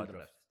Wild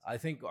Rift. I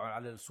think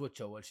على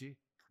السويتش أول شيء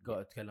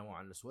تكلموا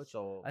عن السويتش.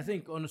 I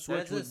think on the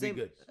Switch would be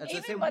good.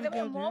 Even by the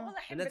way, mobile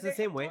and it's the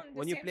same way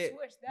when you play.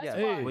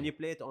 When you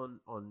play it on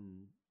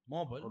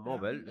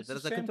mobile,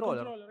 there's a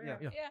controller.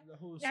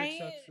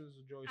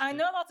 I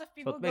know a lot of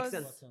people. So it makes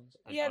sense.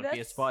 And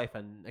PS5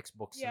 and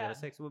Xbox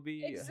Series X will be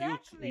huge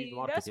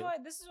marketing. That's why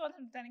this is what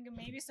I'm telling you.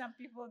 Maybe some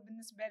people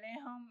بالنسبة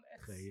لهم.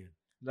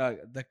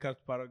 لا ذكرت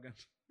Paragon.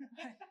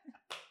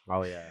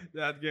 Oh yeah.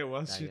 That game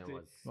was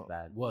shitty.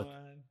 Bad. What?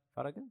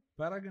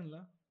 Paragon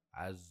لا.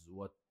 As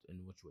what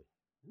in which way?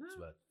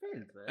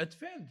 It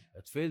failed.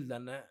 It failed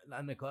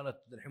لأن كانت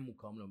الحين مو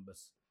كاملة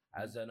بس.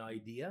 As an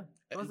idea.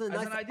 It was a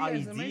nice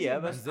idea,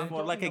 but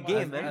for like a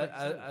game,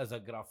 as a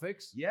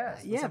graphics.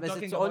 Yeah,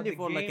 but it's only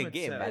for like a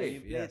game. You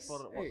play it for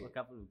a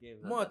couple of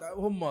games.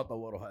 هم ما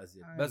طوروها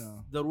أزيد. بس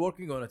they're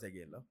working on it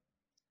again, لا.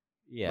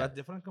 Yeah. But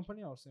different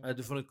company or same? A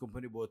different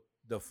company bought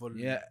the full.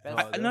 Yeah.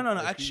 No.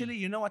 Actually,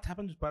 you know what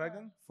happened with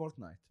Paragon?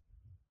 Fortnite.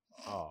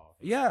 Oh.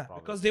 Yeah,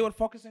 because they were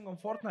focusing on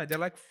Fortnite.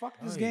 They're like, fuck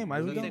this game.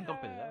 I will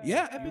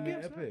Yeah, Epic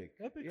Games. Epic.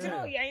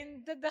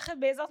 يعني تدخل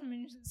بيزات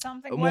من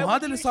something. مو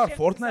هذا اللي صار.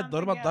 Fortnite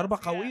ضربة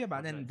قوية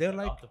بعدين they're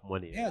like,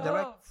 they're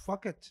like,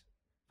 fuck it.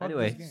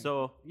 Anyway,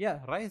 so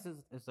yeah, Riot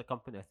is the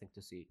company I think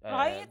to see.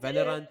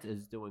 Valorant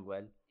is doing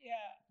well.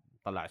 Yeah.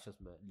 طلع شو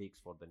اسمه leaks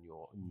for the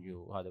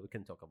new هذا we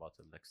can talk about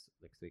it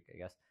next week I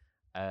guess.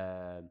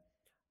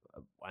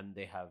 And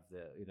they have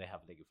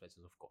League of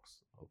Legends of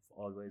course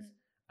always.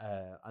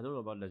 I don't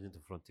know about Legend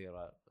of Frontier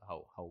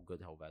how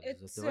good how bad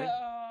is it doing.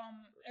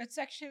 It's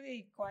actually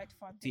quite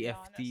fun.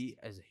 TFT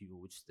is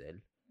huge still.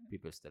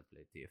 People still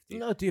play TFT.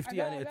 No TFT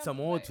يعني it's a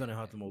mode في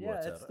نهاية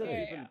الموضوع. Yeah, still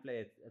people play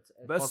it.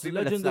 بس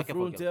Legend of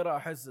Frontier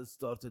أحس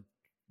started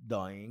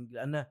dying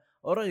لأنه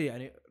already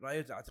يعني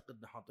رايت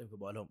أعتقد حاطين في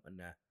بالهم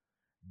إنه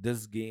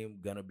this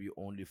game gonna be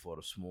only for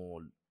a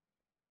small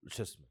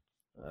شو اسمه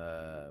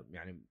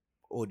يعني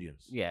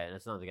audience. Yeah, and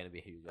it's not gonna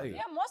be huge.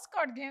 Yeah, most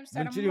card games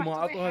من كذي ما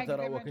أعطوها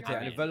ترى وقت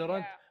يعني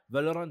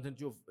Valorant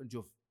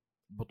نشوف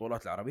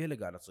بطولات العربية اللي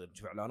قاعدة تصير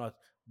نشوف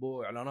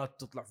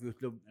إعلانات تطلع في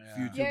يوتيوب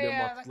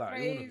لما تطلع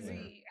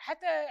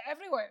حتى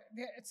everywhere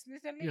it's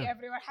literally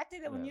everywhere حتى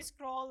إذا when you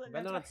scroll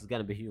Valorant is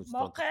gonna be huge.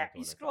 موقع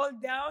you scroll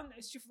down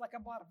تشوف like a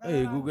bar.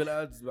 Google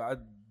Ads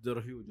بعد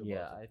they're huge.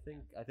 Yeah,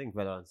 I think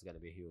Valorant is gonna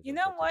be huge. You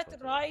know what?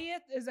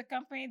 Riot is a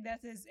company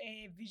that is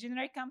a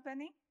visionary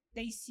company.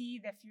 They see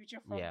the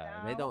future from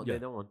now. They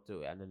don't want to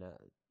يعني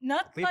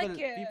not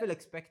people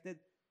expected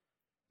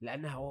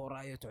لأنها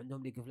Riot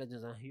عندهم League of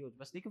Legends and huge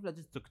بس League of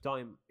Legends took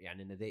time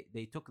يعني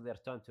they took their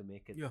time to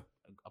make it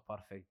a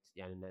perfect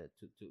يعني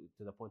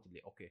to the point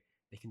اللي okay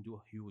they can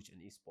do huge in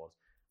esports.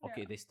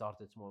 Okay, they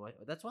started small.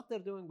 That's what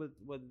they're doing with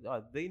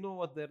they know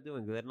what they're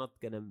doing. They're not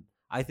gonna.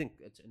 I think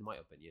it's in my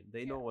opinion.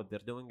 They know what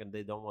they're doing and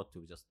they don't want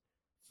to just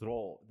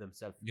throw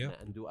themselves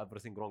and do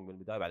everything wrong من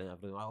البداية بعدين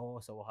everything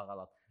سووها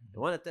غلط. They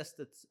want to test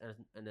it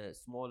in a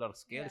smaller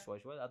scale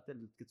شوي until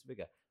it gets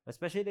bigger.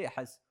 Especially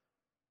أحس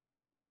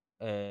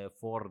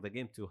for the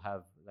game to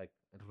have like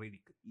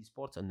really good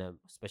esports and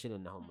especially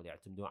إنهم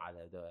يعتمدون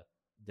على the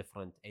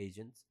different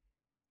agents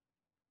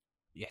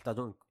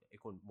يحتاجون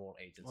يكون more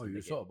agents. Oh,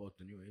 you saw about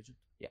the new agent?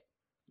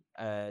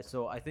 Yeah.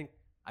 So I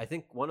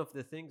think one of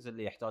the things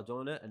اللي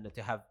يحتاجونه إنه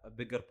to have a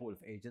bigger pool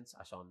of agents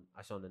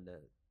عشان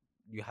إنه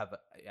you have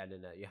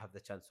يعني you have the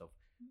chance of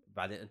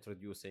بعدين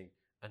introducing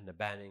and the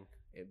banning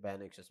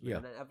just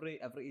and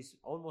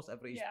almost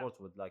every esport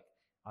would like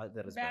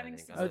there is banning.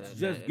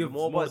 Just give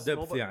more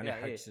depth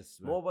يعني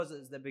MOBAs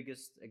is the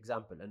biggest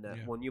example and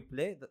when you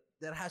play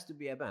there has to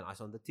be a ban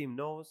so the team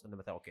knows and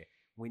okay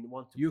we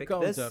want to pick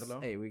this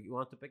we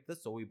want to pick this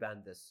so we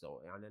ban this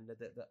so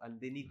and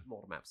they need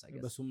more maps I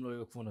guess بس هم لو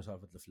يوقفون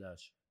سالفة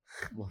الفلاش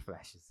more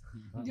flashes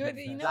dude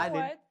you know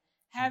what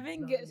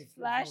having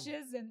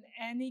flashes in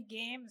any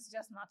game is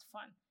just not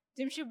fun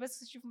تمشي بس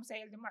تشوف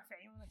مسيل دموع في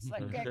عيونك it's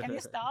like can you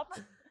stop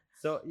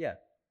so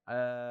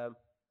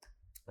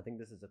I think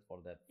this is it for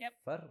the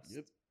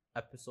first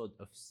episode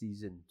of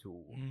season 2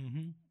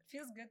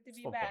 feels good to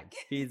be back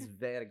feels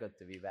very good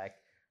to be back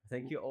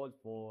thank you all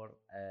for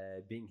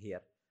being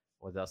here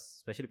with us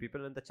especially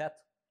people in the chat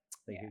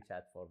thank you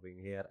chat for being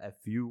here if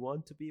you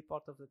want to be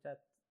part of the chat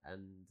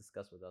and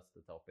discuss with us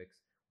the topics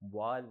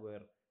while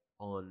we're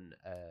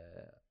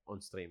on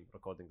stream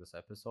recording this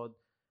episode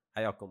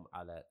حياكم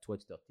على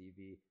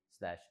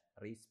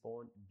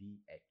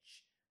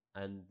twitch.tv/respawnbh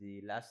and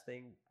the last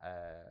thing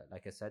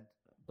like I said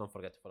don't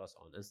forget to follow us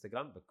on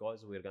Instagram because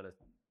we're gonna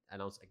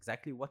announce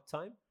exactly what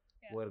time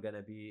we're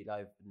gonna be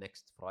live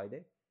next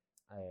Friday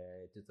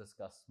to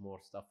discuss more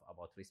stuff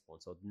about Respawn.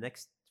 So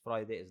next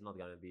Friday is not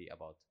gonna be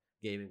about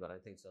gaming or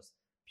anything, it's just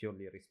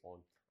purely Respawn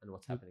and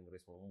what's happening in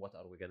Respawn, what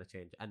are we gonna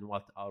change and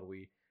what are we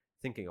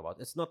thinking about.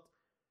 It's not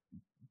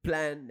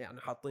planned يعني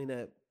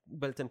حاطينه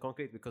built in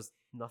concrete because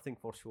nothing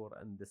for sure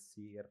in this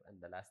year and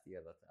the last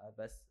year that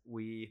but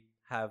we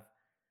have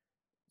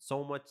so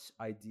much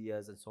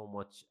ideas and so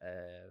much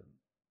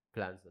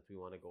plans that we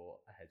want to go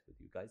ahead with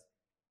you guys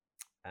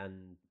and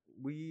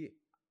we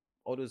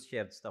always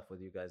shared stuff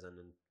with you guys and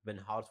it's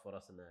been hard for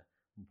us and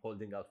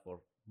holding out for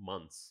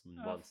months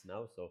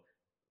now so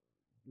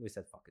we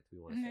said fuck it we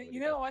want to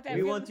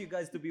we want you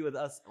guys to be with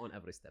us on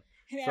every step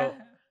so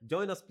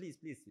join us please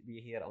be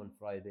here on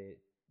Friday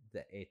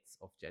the 8th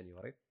of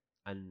January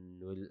and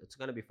it's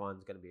gonna be fun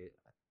it's gonna be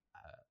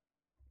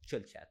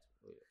chill chat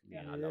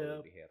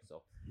will be here so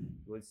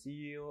we'll see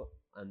you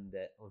on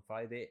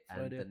Friday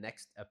and the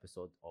next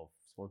episode of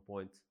Spawn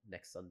Point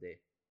next Sunday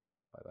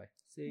bye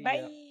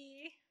bye